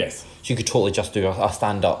vitriol. Yes. She could totally just do a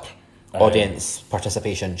stand-up audience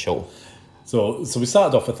participation show. So we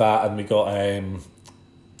started off with that, and we got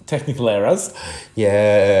technical errors.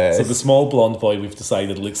 Yeah. So the small blonde boy, we've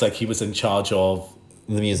decided, looks like he was in charge of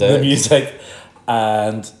the music,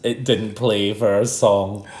 and it didn't play for a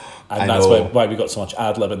song. And that's why we got so much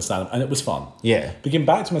ad-lib and stand-up. And it was fun. Yeah. But getting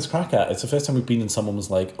back to Miss Cracker, it's the first time we've been and someone was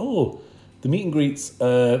like, oh, the meet and greet's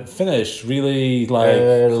finished really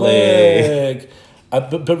quick.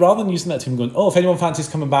 But rather than using that to him going, oh, if anyone fancies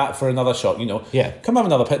coming back for another shot, come have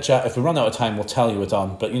another picture. If we run out of time, we'll tell you we're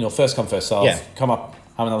done. But, first come, first serve. Yeah. Come up,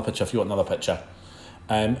 have another picture if you want another picture.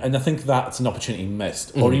 And I think that's an opportunity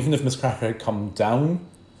missed. Mm-hmm. Or even if Miss Cracker had come down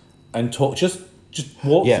and talk, just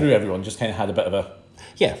walk through everyone, just kind of had a bit of a...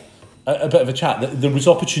 Yeah. A bit of a chat. There was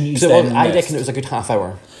opportunities there. I reckon it was a good half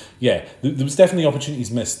hour. Yeah, there was definitely opportunities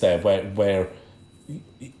missed there where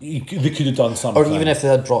they could have done something. Or even if they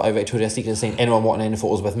had brought out Victoria's Secret saying, anyone wanting any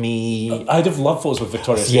photos with me? I'd have loved photos with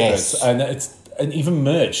Victoria's Secret. And even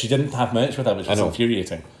merch. She didn't have merch with her, which was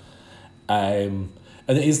infuriating.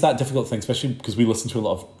 And it is that difficult thing, especially because we listen to a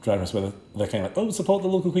lot of Drag Race where they're kind of like, support the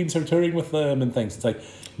local queens who are touring with them and things. It's like,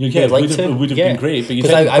 it would have been great, but you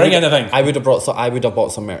didn't bring anything. I would have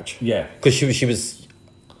bought some merch. Yeah. Because she was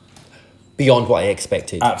beyond what I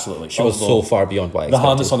expected. Absolutely. She was so far beyond what I expected. The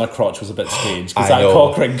harness on her crotch was a bit strange because that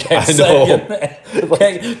cock ring kept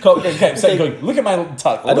saying, cock ring kept saying, going, look at my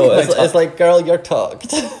tuck. I know, it's like, girl, you're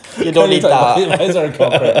tucked. You don't need that. Why is there a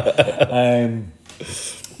cock ring?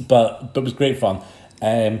 But it was great fun.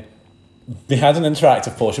 They had an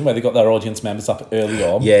interactive portion where they got their audience members up early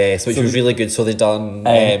on. Yes, which was really good. So they done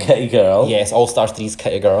Kitty Girl. Yes, All Stars 3's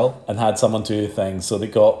Kitty Girl. And had someone do things. So they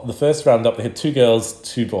got the first round up, they had 2 girls,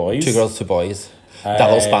 2 boys. 2 girls, 2 boys. That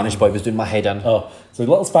little Spanish boy was doing my head in. Oh, so the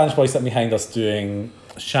little Spanish boy sitting behind us doing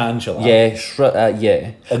Shangela. Yeah,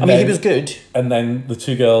 yeah. I mean, he was good. And then the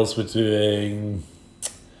 2 girls were doing...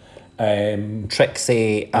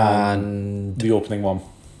 Trixie and... the opening one.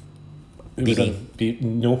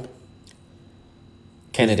 Nope.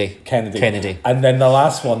 Kennedy. And then the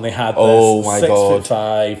last one they had this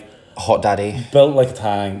 6'5", Hot daddy. Built like a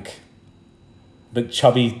tank. But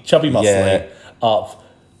chubby muscly. Up.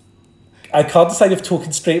 I can't decide if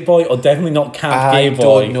token straight boy or definitely not camp gay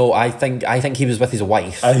boy. I don't know. I think he was with his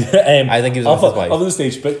wife. I think he was with his wife. Up on the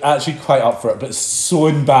stage, but actually quite up for it, but so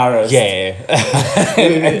embarrassed. Yeah.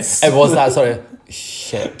 It was that sort of,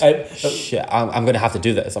 shit. I'm going to have to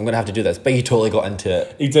do this. But he totally got into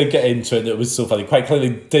it. He did get into it. It was so funny. Quite clearly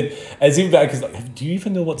did. It's even better because, like, do you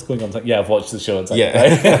even know what's going on? It's like, yeah, I've watched the show. It's like,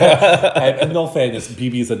 right? In all fairness,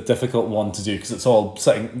 BB is a difficult one to do because it's all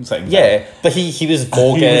sitting yeah, down. But he was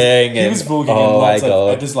voguing. He was voguing. Oh my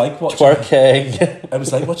God. It was like watching... Twerking. It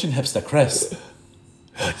was like watching Hipster Chris.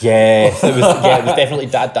 Yes. It was definitely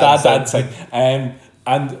dad dancing.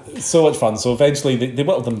 And so much fun. So eventually they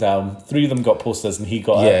whittled them down. 3 of them got posters and he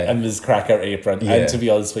got a Ms. Cracker apron. Yeah. And to be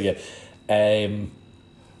honest with you,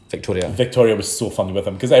 Victoria was so funny with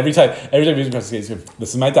him because every time he was across the stage, this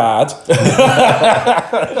is my dad.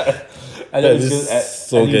 And it was just,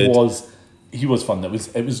 so good. He was fun. It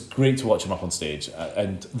was great to watch him up on stage,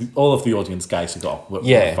 and all of the audience guys who got were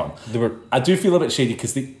fun. I do feel a bit shady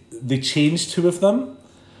because they changed 2 of them.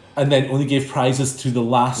 And then only gave prizes to the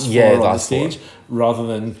last 4 on the stage, rather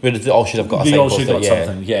than they all should have got. They all should have got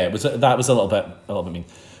something. Yeah, that was a little bit mean.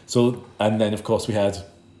 So, and then of course we had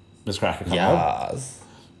Ms. Cracker come out,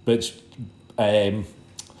 which the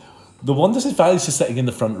one disadvantage is sitting in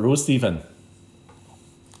the front row, Stephen.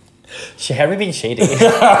 She had me being shady, and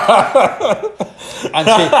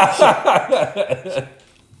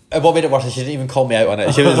what made it worse is she didn't even call me out on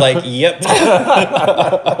it. She was like, "Yep."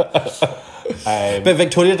 But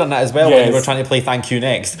Victoria done that as well when we were trying to play Thank You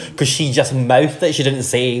Next, because she just mouthed it. She didn't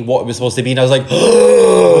say what it was supposed to be, and I was like,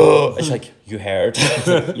 oh! She's like, you heard.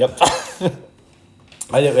 Like, yep.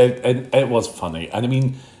 It was funny. And I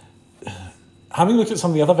mean, having looked at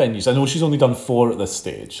some of the other venues, I know she's only done 4 at this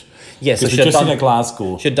stage. Yes, so she'd just done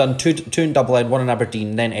Glasgow. She'd done two in Dublin, 1 in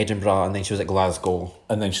Aberdeen, then Edinburgh, and then she was at Glasgow.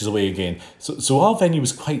 And then she's away again. So our venue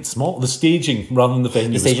was quite small. The staging rather than the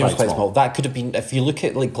venue was quite small. That could have been, if you look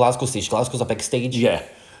at like Glasgow stage, Glasgow's a big stage. Yeah.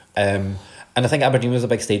 And I think Aberdeen was a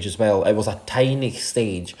big stage as well. It was a tiny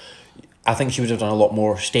stage. I think she would have done a lot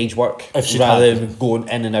more stage work rather than going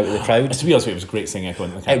in and out of the crowd. To be honest with you, it was a great singer going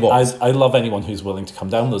in the crowd. It was. I love anyone who's willing to come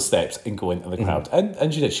down those steps and go into the crowd.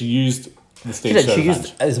 And she did. She used the stage. She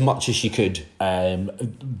used as much as she could. There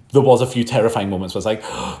was a few terrifying moments where it's like,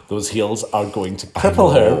 those heels are going to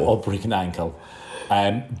cripple her or break an ankle.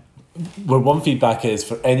 Where one feedback is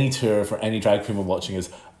for any tour, for any drag queen we're watching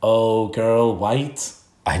is, oh, girl, white.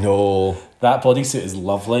 I know. That bodysuit is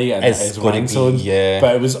lovely and it's ringtone,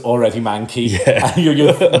 but it was already manky. Yeah.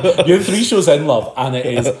 you're 3 shows in, love, and it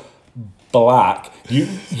is black.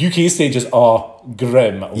 UK stages are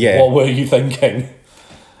grim. Yeah. What were you thinking?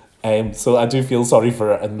 So I do feel sorry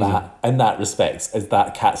for her in that respect. Is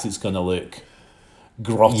that catsuit's going to look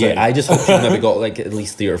grotty? Yeah, I just hope she's maybe got like at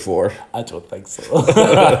least 3 or 4. I don't think so.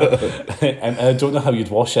 And I don't know how you'd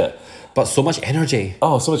wash it. But so much energy.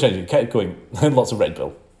 Oh, so much energy. Kept going. Lots of Red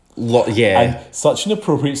Bull. And such an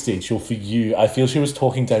appropriate stage show for you. I feel she was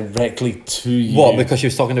talking directly to you. What? Because she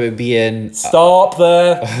was talking about being... Stop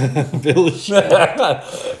there. Bullshit.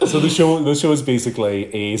 So the show is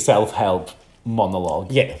basically a self-help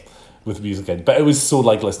monologue. Yeah. With music in. But it was so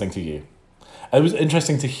like listening to you. It was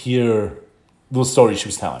interesting to hear those stories she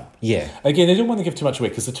was telling. Yeah. Again, I don't want to give too much away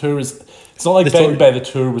because the tour is... It's not like Ben Bear, the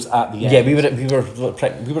tour was at the end. Yeah, we were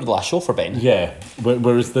the last show for Ben. Yeah.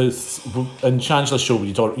 Whereas this... In Shangela's show,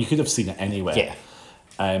 you could have seen it anywhere. Yeah.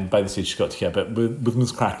 By the stage she got to here. But with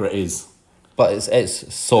Ms. Cracker, it is... But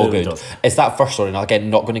it's so good. Does. It's that first story. Now, again,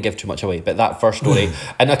 not going to give too much away, but that first story,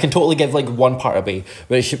 and I can totally give like one part away,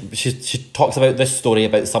 where she talks about this story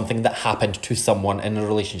about something that happened to someone in a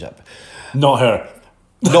relationship. Not her.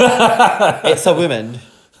 No, it's a woman.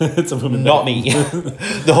 It's a woman. Not me.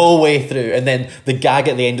 The whole way through. And then the gag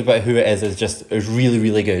at the end about who it is really,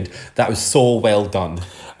 really good. That was so well done.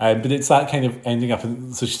 But it's that kind of ending up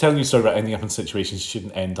in... So she's telling you a story about ending up in situations she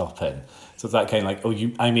shouldn't end up in. So it's that kind of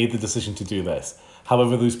like, I made the decision to do this.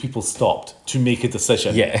 However, those people stopped to make a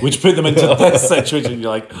decision, which put them into this situation.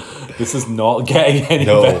 You're like, this is not getting any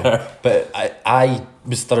better. But I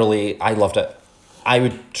loved it. I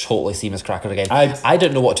would totally see Miss Cracker again. I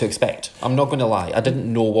didn't know what to expect. I'm not going to lie. I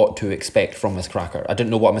didn't know what to expect from Miss Cracker. I didn't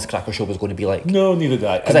know what Miss Cracker show was going to be like. No, neither did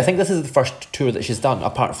I. Because I think this is the first tour that she's done,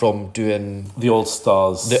 apart from doing... The All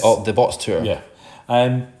Stars. The Bots tour. Yeah.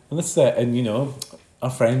 And this is it. And, our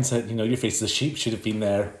friend said, Your Face is a Sheep should have been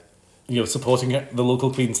there, supporting the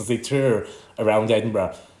local queens as they tour around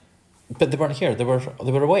Edinburgh. But they weren't here. They were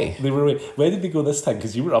away. They were away. Where did they go this time?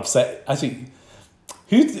 Because you were upset. Actually...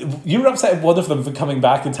 You were upset at one of them for coming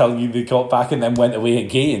back and telling you they got back and then went away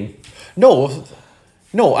again. No,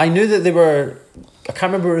 I knew that they were... I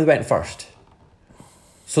can't remember where they went first.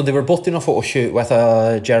 So they were both doing a photo shoot with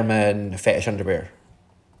a German fetish underwear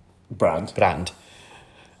brand.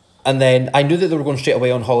 And then I knew that they were going straight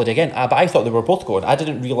away on holiday again, but I thought they were both going. I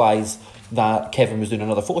didn't realise that Kevin was doing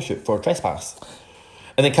another photo shoot for Trespass.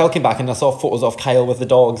 And then Kyle came back and I saw photos of Kyle with the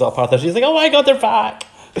dogs up Arthur. She's like, oh my God, they're back.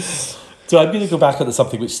 So I'm going to go back onto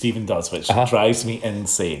something which Stephen does, which drives me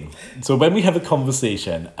insane. So when we have a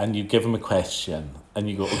conversation and you give him a question and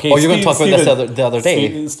you go, okay, you're going to talk about this the other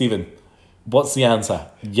day. Stephen, what's the answer?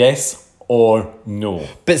 Yes or no?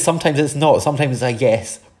 But sometimes it's not. Sometimes it's a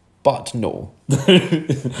yes, but no.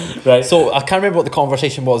 Right. So I can't remember what the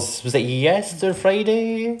conversation was. Was it yes or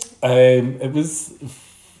Friday? It was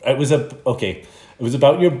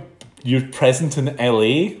about your present in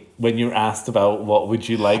LA when you're asked about what would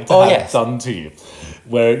you like to have done to you,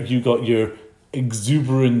 where you got your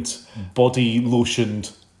exuberant body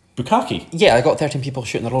lotioned bukkake. Yeah, I got 13 people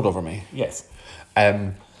shooting the road over me. Yes.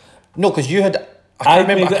 No, because you had... I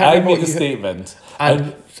made a statement.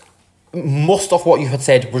 And most of what you had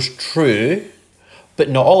said was true, but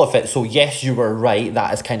not all of it. So yes, you were right.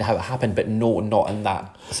 That is kind of how it happened, but no, not in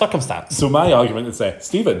that circumstance. So my argument is that,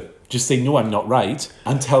 Stephen, just say no, I'm not right,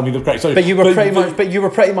 and tell me the correct story. But you were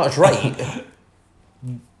pretty much right.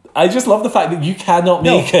 I just love the fact that you cannot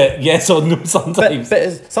make it yes or no sometimes.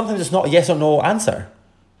 But sometimes it's not a yes or no answer.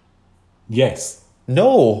 Yes.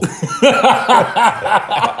 No.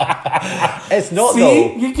 It's not.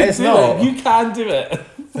 See, you can do not. it. You can do it.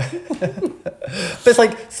 But it's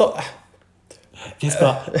like so. Yes,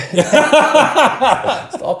 but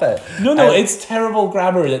stop it. No, it's terrible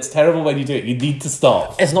grammar. It's terrible when you do it. You need to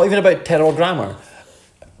stop. It's not even about terrible grammar.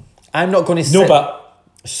 I'm not going to. No, but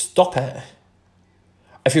stop it.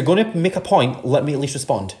 If you're going to make a point, let me at least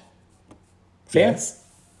respond. Fair? Yes,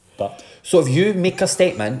 but... So if you make a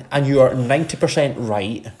statement and you are 90%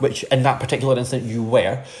 right, which in that particular instance you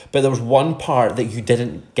were, but there was one part that you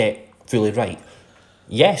didn't get fully right.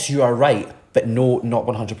 Yes, you are right, but no, not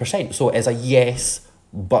 100%. So it's a yes,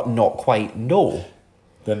 but not quite no.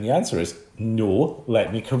 Then the answer is no,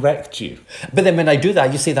 let me correct you. But then when I do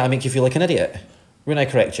that, you say that I make you feel like an idiot. When I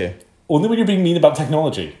correct you. Only when you're being mean about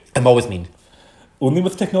technology. I'm always mean. Only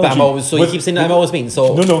with technology. But you keep saying that I'm always mean.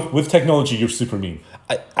 So No, with technology you're super mean.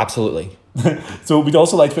 Absolutely. So we'd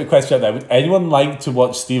also like to put a question out there. Would anyone like to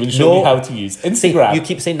watch Stephen show me how to use Instagram? See, you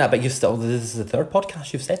keep saying that, but this is the third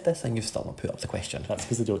podcast you've said this and you've still not put up the question. That's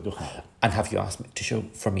because I don't know how. And have you asked me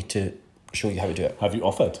for me to show you how to do it? Have you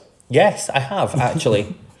offered? Yes, I have,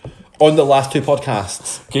 actually. On the last two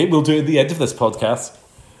podcasts. Okay, we'll do it at the end of this podcast.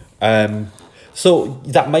 So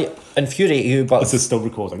that might infuriate you, but... This is still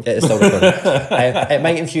recording. It is still recording. It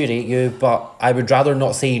might infuriate you, but I would rather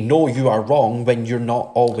not say, no, you are wrong, when you're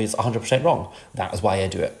not always 100% wrong. That is why I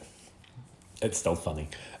do it. It's still funny.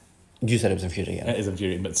 You said it was infuriating. It is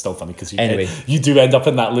infuriating, but it's still funny because you do end up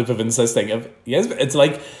in that loop of insisting. Yes, it's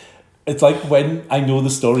like when I know the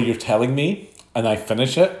story you're telling me and I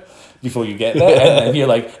finish it before you get there, and then you're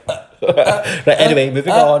like... right, anyway,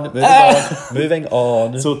 moving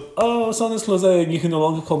on. So, Sun is closing. You can no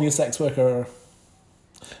longer call me a sex worker.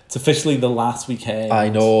 It's officially the last weekend. I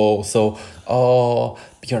know. So,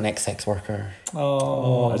 you're an ex-sex worker. I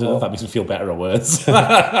don't know if that makes me feel better or worse.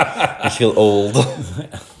 I feel old.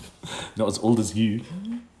 Not as old as you.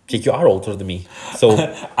 You are older than me. So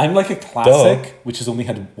I'm like a classic, which has only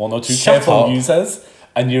had one or two careful uses,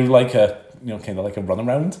 and you're like a, kind of like a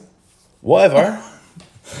runaround. Whatever.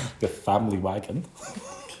 The family wagon.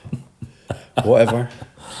 Whatever.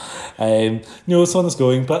 Sauna is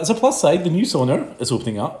going, but it's a plus side. The new sauna is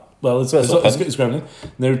opening up. Well, it's grounding.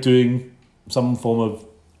 They're doing some form of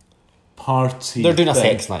party. They're doing a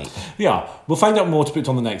sex night. Yeah, we'll find out more to put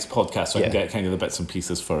on the next podcast, so I can get kind of the bits and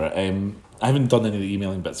pieces for it. I haven't done any of the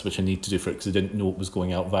emailing bits, which I need to do for it because I didn't know it was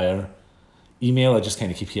going out via email. I just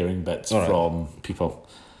kind of keep hearing bits from people.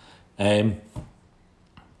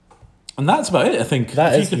 And that's about it, I think.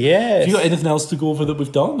 If you got anything else to go over that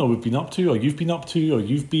we've done, or we've been up to, or you've been up to, or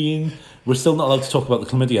you've been... We're still not allowed to talk about the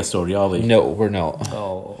chlamydia story, are we? No, we're not.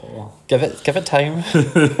 Oh. Give it time.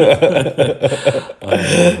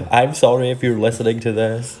 I'm sorry if you're listening to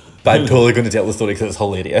this, but I'm totally going to tell the story because it's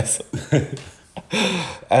hilarious.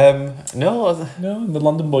 No, and the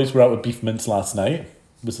London boys were out with Beef Mince last night.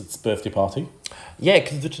 It was its birthday party. Yeah,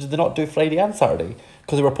 because did they not do Friday and Saturday?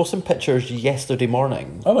 Because they were posting pictures yesterday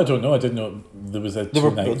morning. Oh, I don't know. I didn't know there was a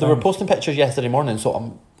two-night. They were posting pictures yesterday morning,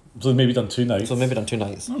 so they maybe done 2 nights. So maybe done 2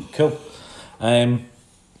 nights. Oh, cool.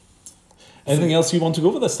 Anything else you want to go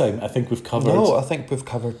over this time? I think we've covered... No, I think we've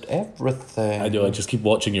covered everything. I know, I just keep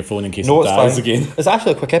watching your phone in case it dies again. It's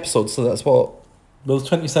actually a quick episode, so that's what... Well, there's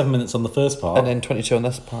 27 minutes on the first part. And then 22 on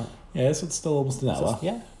this part. Yeah, so it's still almost an hour.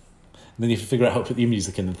 Yeah. And then you have to figure out how to put your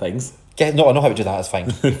music in and things. Yeah, no, I know how to do that, it's fine.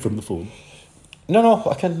 From the phone. No,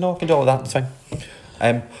 I can do all of that, it's fine.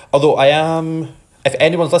 Although I am... If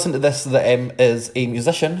anyone's listening to this that is a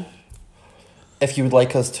musician, if you would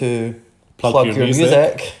like us to plug your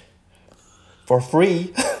music for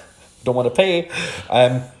free, don't want to pay,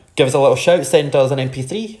 give us a little shout, send us an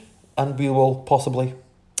MP3, and we will possibly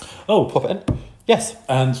pop it in. Yes.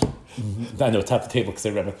 And I know, tap the table because I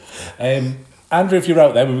remember. Andrew, if you're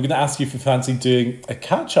out there, we were going to ask you if you fancy doing a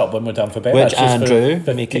catch-up when we're done for bed. Which Andrew,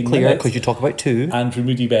 make it clear, because you talk about two. Andrew,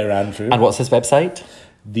 Moody Bear Andrew. And what's his website?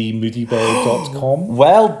 TheMoodyBear.com.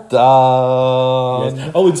 Well done.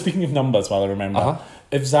 Yes. Oh, and speaking of numbers, while I remember,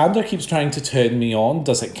 if Xander keeps trying to turn me on,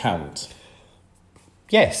 does it count?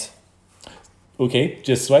 Yes. Okay,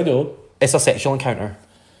 just so I know. It's a sexual encounter.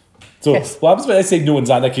 So, what happens when I say no and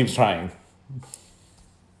Xander keeps trying?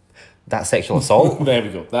 That's sexual assault. There we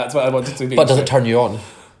go. That's what I wanted to do. But does it turn you on?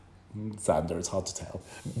 Xander, it's hard to tell.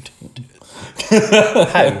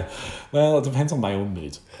 How? Well, it depends on my own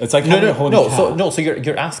mood. It's like So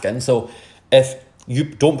you're asking. So if you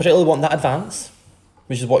don't particularly want that advance,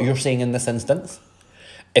 which is what you're saying in this instance,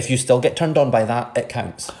 if you still get turned on by that, it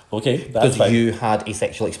counts. Okay, that's fine. Because you had a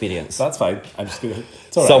sexual experience. That's fine. I'm just gonna.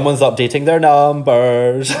 Someone's updating their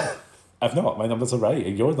numbers. I've not. My numbers are right.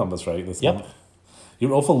 Your numbers right this month.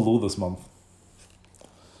 You're awful low this month.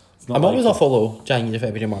 I'm always awful low. January,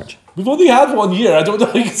 February, March. We've only had 1 year. I don't know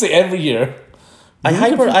how you can say every year. I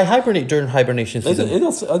hibernate during hibernation season. I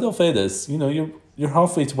don't say this. You know, you're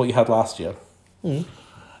halfway to what you had last year.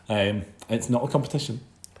 It's not a competition.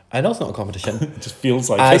 I know it's not a competition. It just feels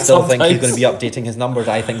like I it still sometimes. think he's going to be updating his numbers.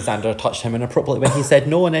 I think Xander touched him inappropriately when he said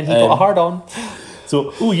no, and then he got a hard on.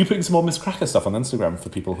 So, you putting some more Miss Cracker stuff on Instagram for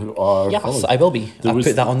people who are... Yes, following. I will be. I'll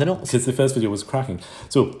put that on the notes. Because the first video was cracking.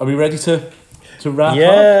 So, are we ready to wrap up?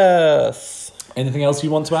 Yes. Anything else you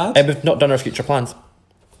want to add? We've not done our future plans.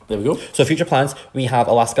 There we go. So future plans, we have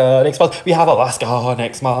Alaska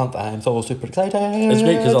next month. I'm so super excited. It's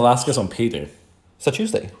great because Alaska's on payday. It's a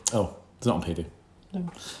Tuesday. Oh, it's not on payday. No.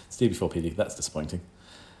 It's the day before payday. That's disappointing.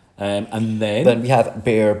 And then we have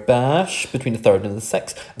Bear Bash between the 3rd and the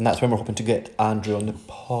 6th, and that's when we're hoping to get Andrew on the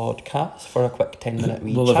podcast for a quick 10-minute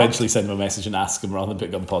We'll chat. eventually send him a message and ask him rather than put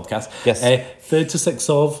it on the podcast. Yes. 3rd to 6th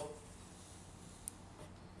of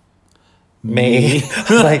May.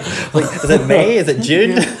 like, is it May? Is it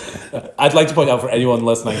June? I'd like to point out for anyone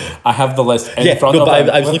listening, I have the list in front of me.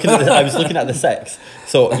 I was looking at the 6th.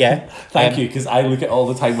 So yeah. Thank you, because I look at all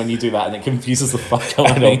the time when you do that and it confuses the fuck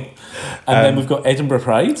out of me. And then we've got Edinburgh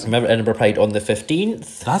Pride. Remember Edinburgh Pride on the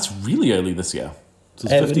 15th? That's really early this year. So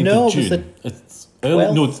it's 15th no, of June. It's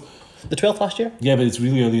early. No, the 12th last year? Yeah, but it's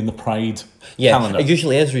really early in the Pride calendar. It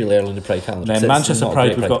usually is really early in the Pride calendar. Then Manchester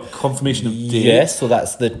Pride, we've got confirmation of date. Yes, so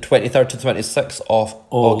that's the 23rd to 26th of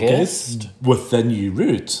August. With the new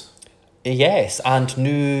route. Yes, and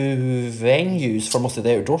new venues for most of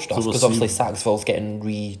the outdoor stuff, because obviously Saxville's getting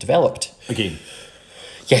redeveloped. Again.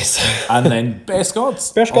 Yes. And then Bear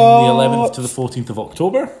Scots on the 11th to the 14th of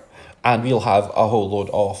October. And we'll have a whole load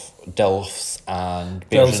of Dilfs and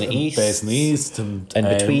Bears in the East. Bears in the East and in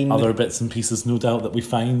between. Other bits and pieces, no doubt, that we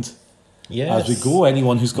find as we go.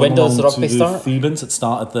 Anyone who's gone along to the Thebans, it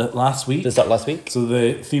started last week. It started last week. So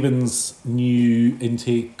the Thebans new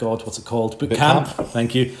intake, what's it called? Boot camp.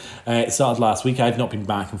 Thank you. It started last week. I've not been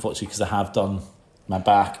back, unfortunately, because I have done my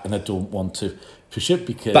back and I don't want to push it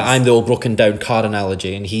because... But I'm the old broken down car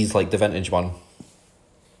analogy and he's like the vintage one.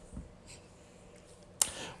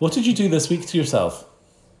 What did you do this week to yourself?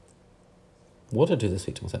 What did I do this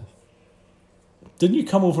week to myself? Didn't you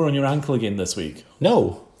come over on your ankle again this week?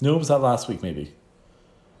 No. No, was that last week maybe?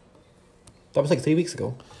 That was like 3 weeks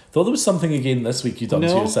ago. Thought there was something again this week you done to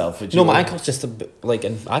yourself. No, my ankle's just a bit, like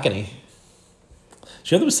in agony.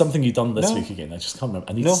 Sure, there was something you done this week again. I just can't remember.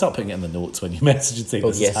 I need to start putting it in the notes when you message and say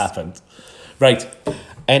this has happened. Right.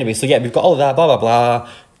 Anyway, so yeah, we've got all of that, blah, blah, blah.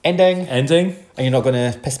 Ending. And you're not going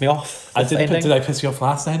to piss me off? Did I piss you off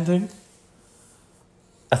last ending?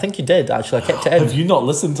 I think you did, actually. I kept it in. Have you not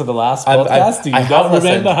listened to the last podcast? Do you not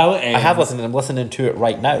remember how it ends? I have listened, and I'm listening to it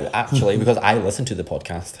right now, actually, because I listen to the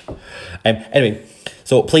podcast. Anyway,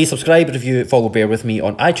 so please subscribe, review, follow Bear With Me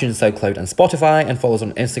on iTunes, SoundCloud, and Spotify, and follow us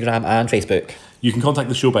on Instagram and Facebook. You can contact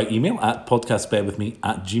the show by email at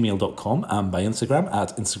podcastbearwithme@gmail.com and by Instagram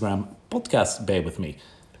at Instagram podcastbearwithme.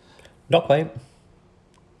 Not quite.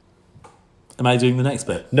 Am I doing the next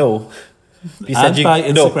bit? No. You said and by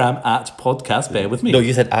Instagram at podcast bear with me. No,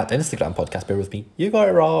 you said at Instagram podcast bear with me. You got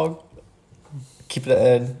it wrong. Keep it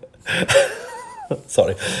in.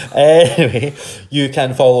 Sorry. Anyway, you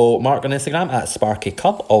can follow Mark on Instagram at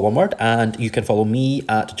SparkyCup, all one word, and you can follow me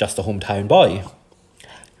at Just a Hometown Boy.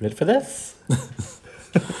 Ready for this?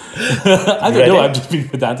 I don't know, I'm just being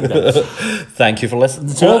pedantic now. Thank you for listening.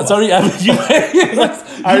 Sorry, you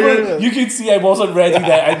can see I wasn't ready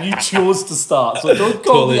there and you chose to start, so don't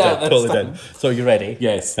call me out. Totally done. So you ready?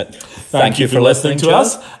 Yes. Thank you for listening to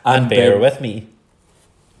us and bear with me.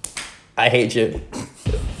 I hate you.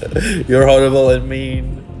 You're horrible and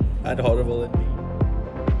mean and horrible and mean.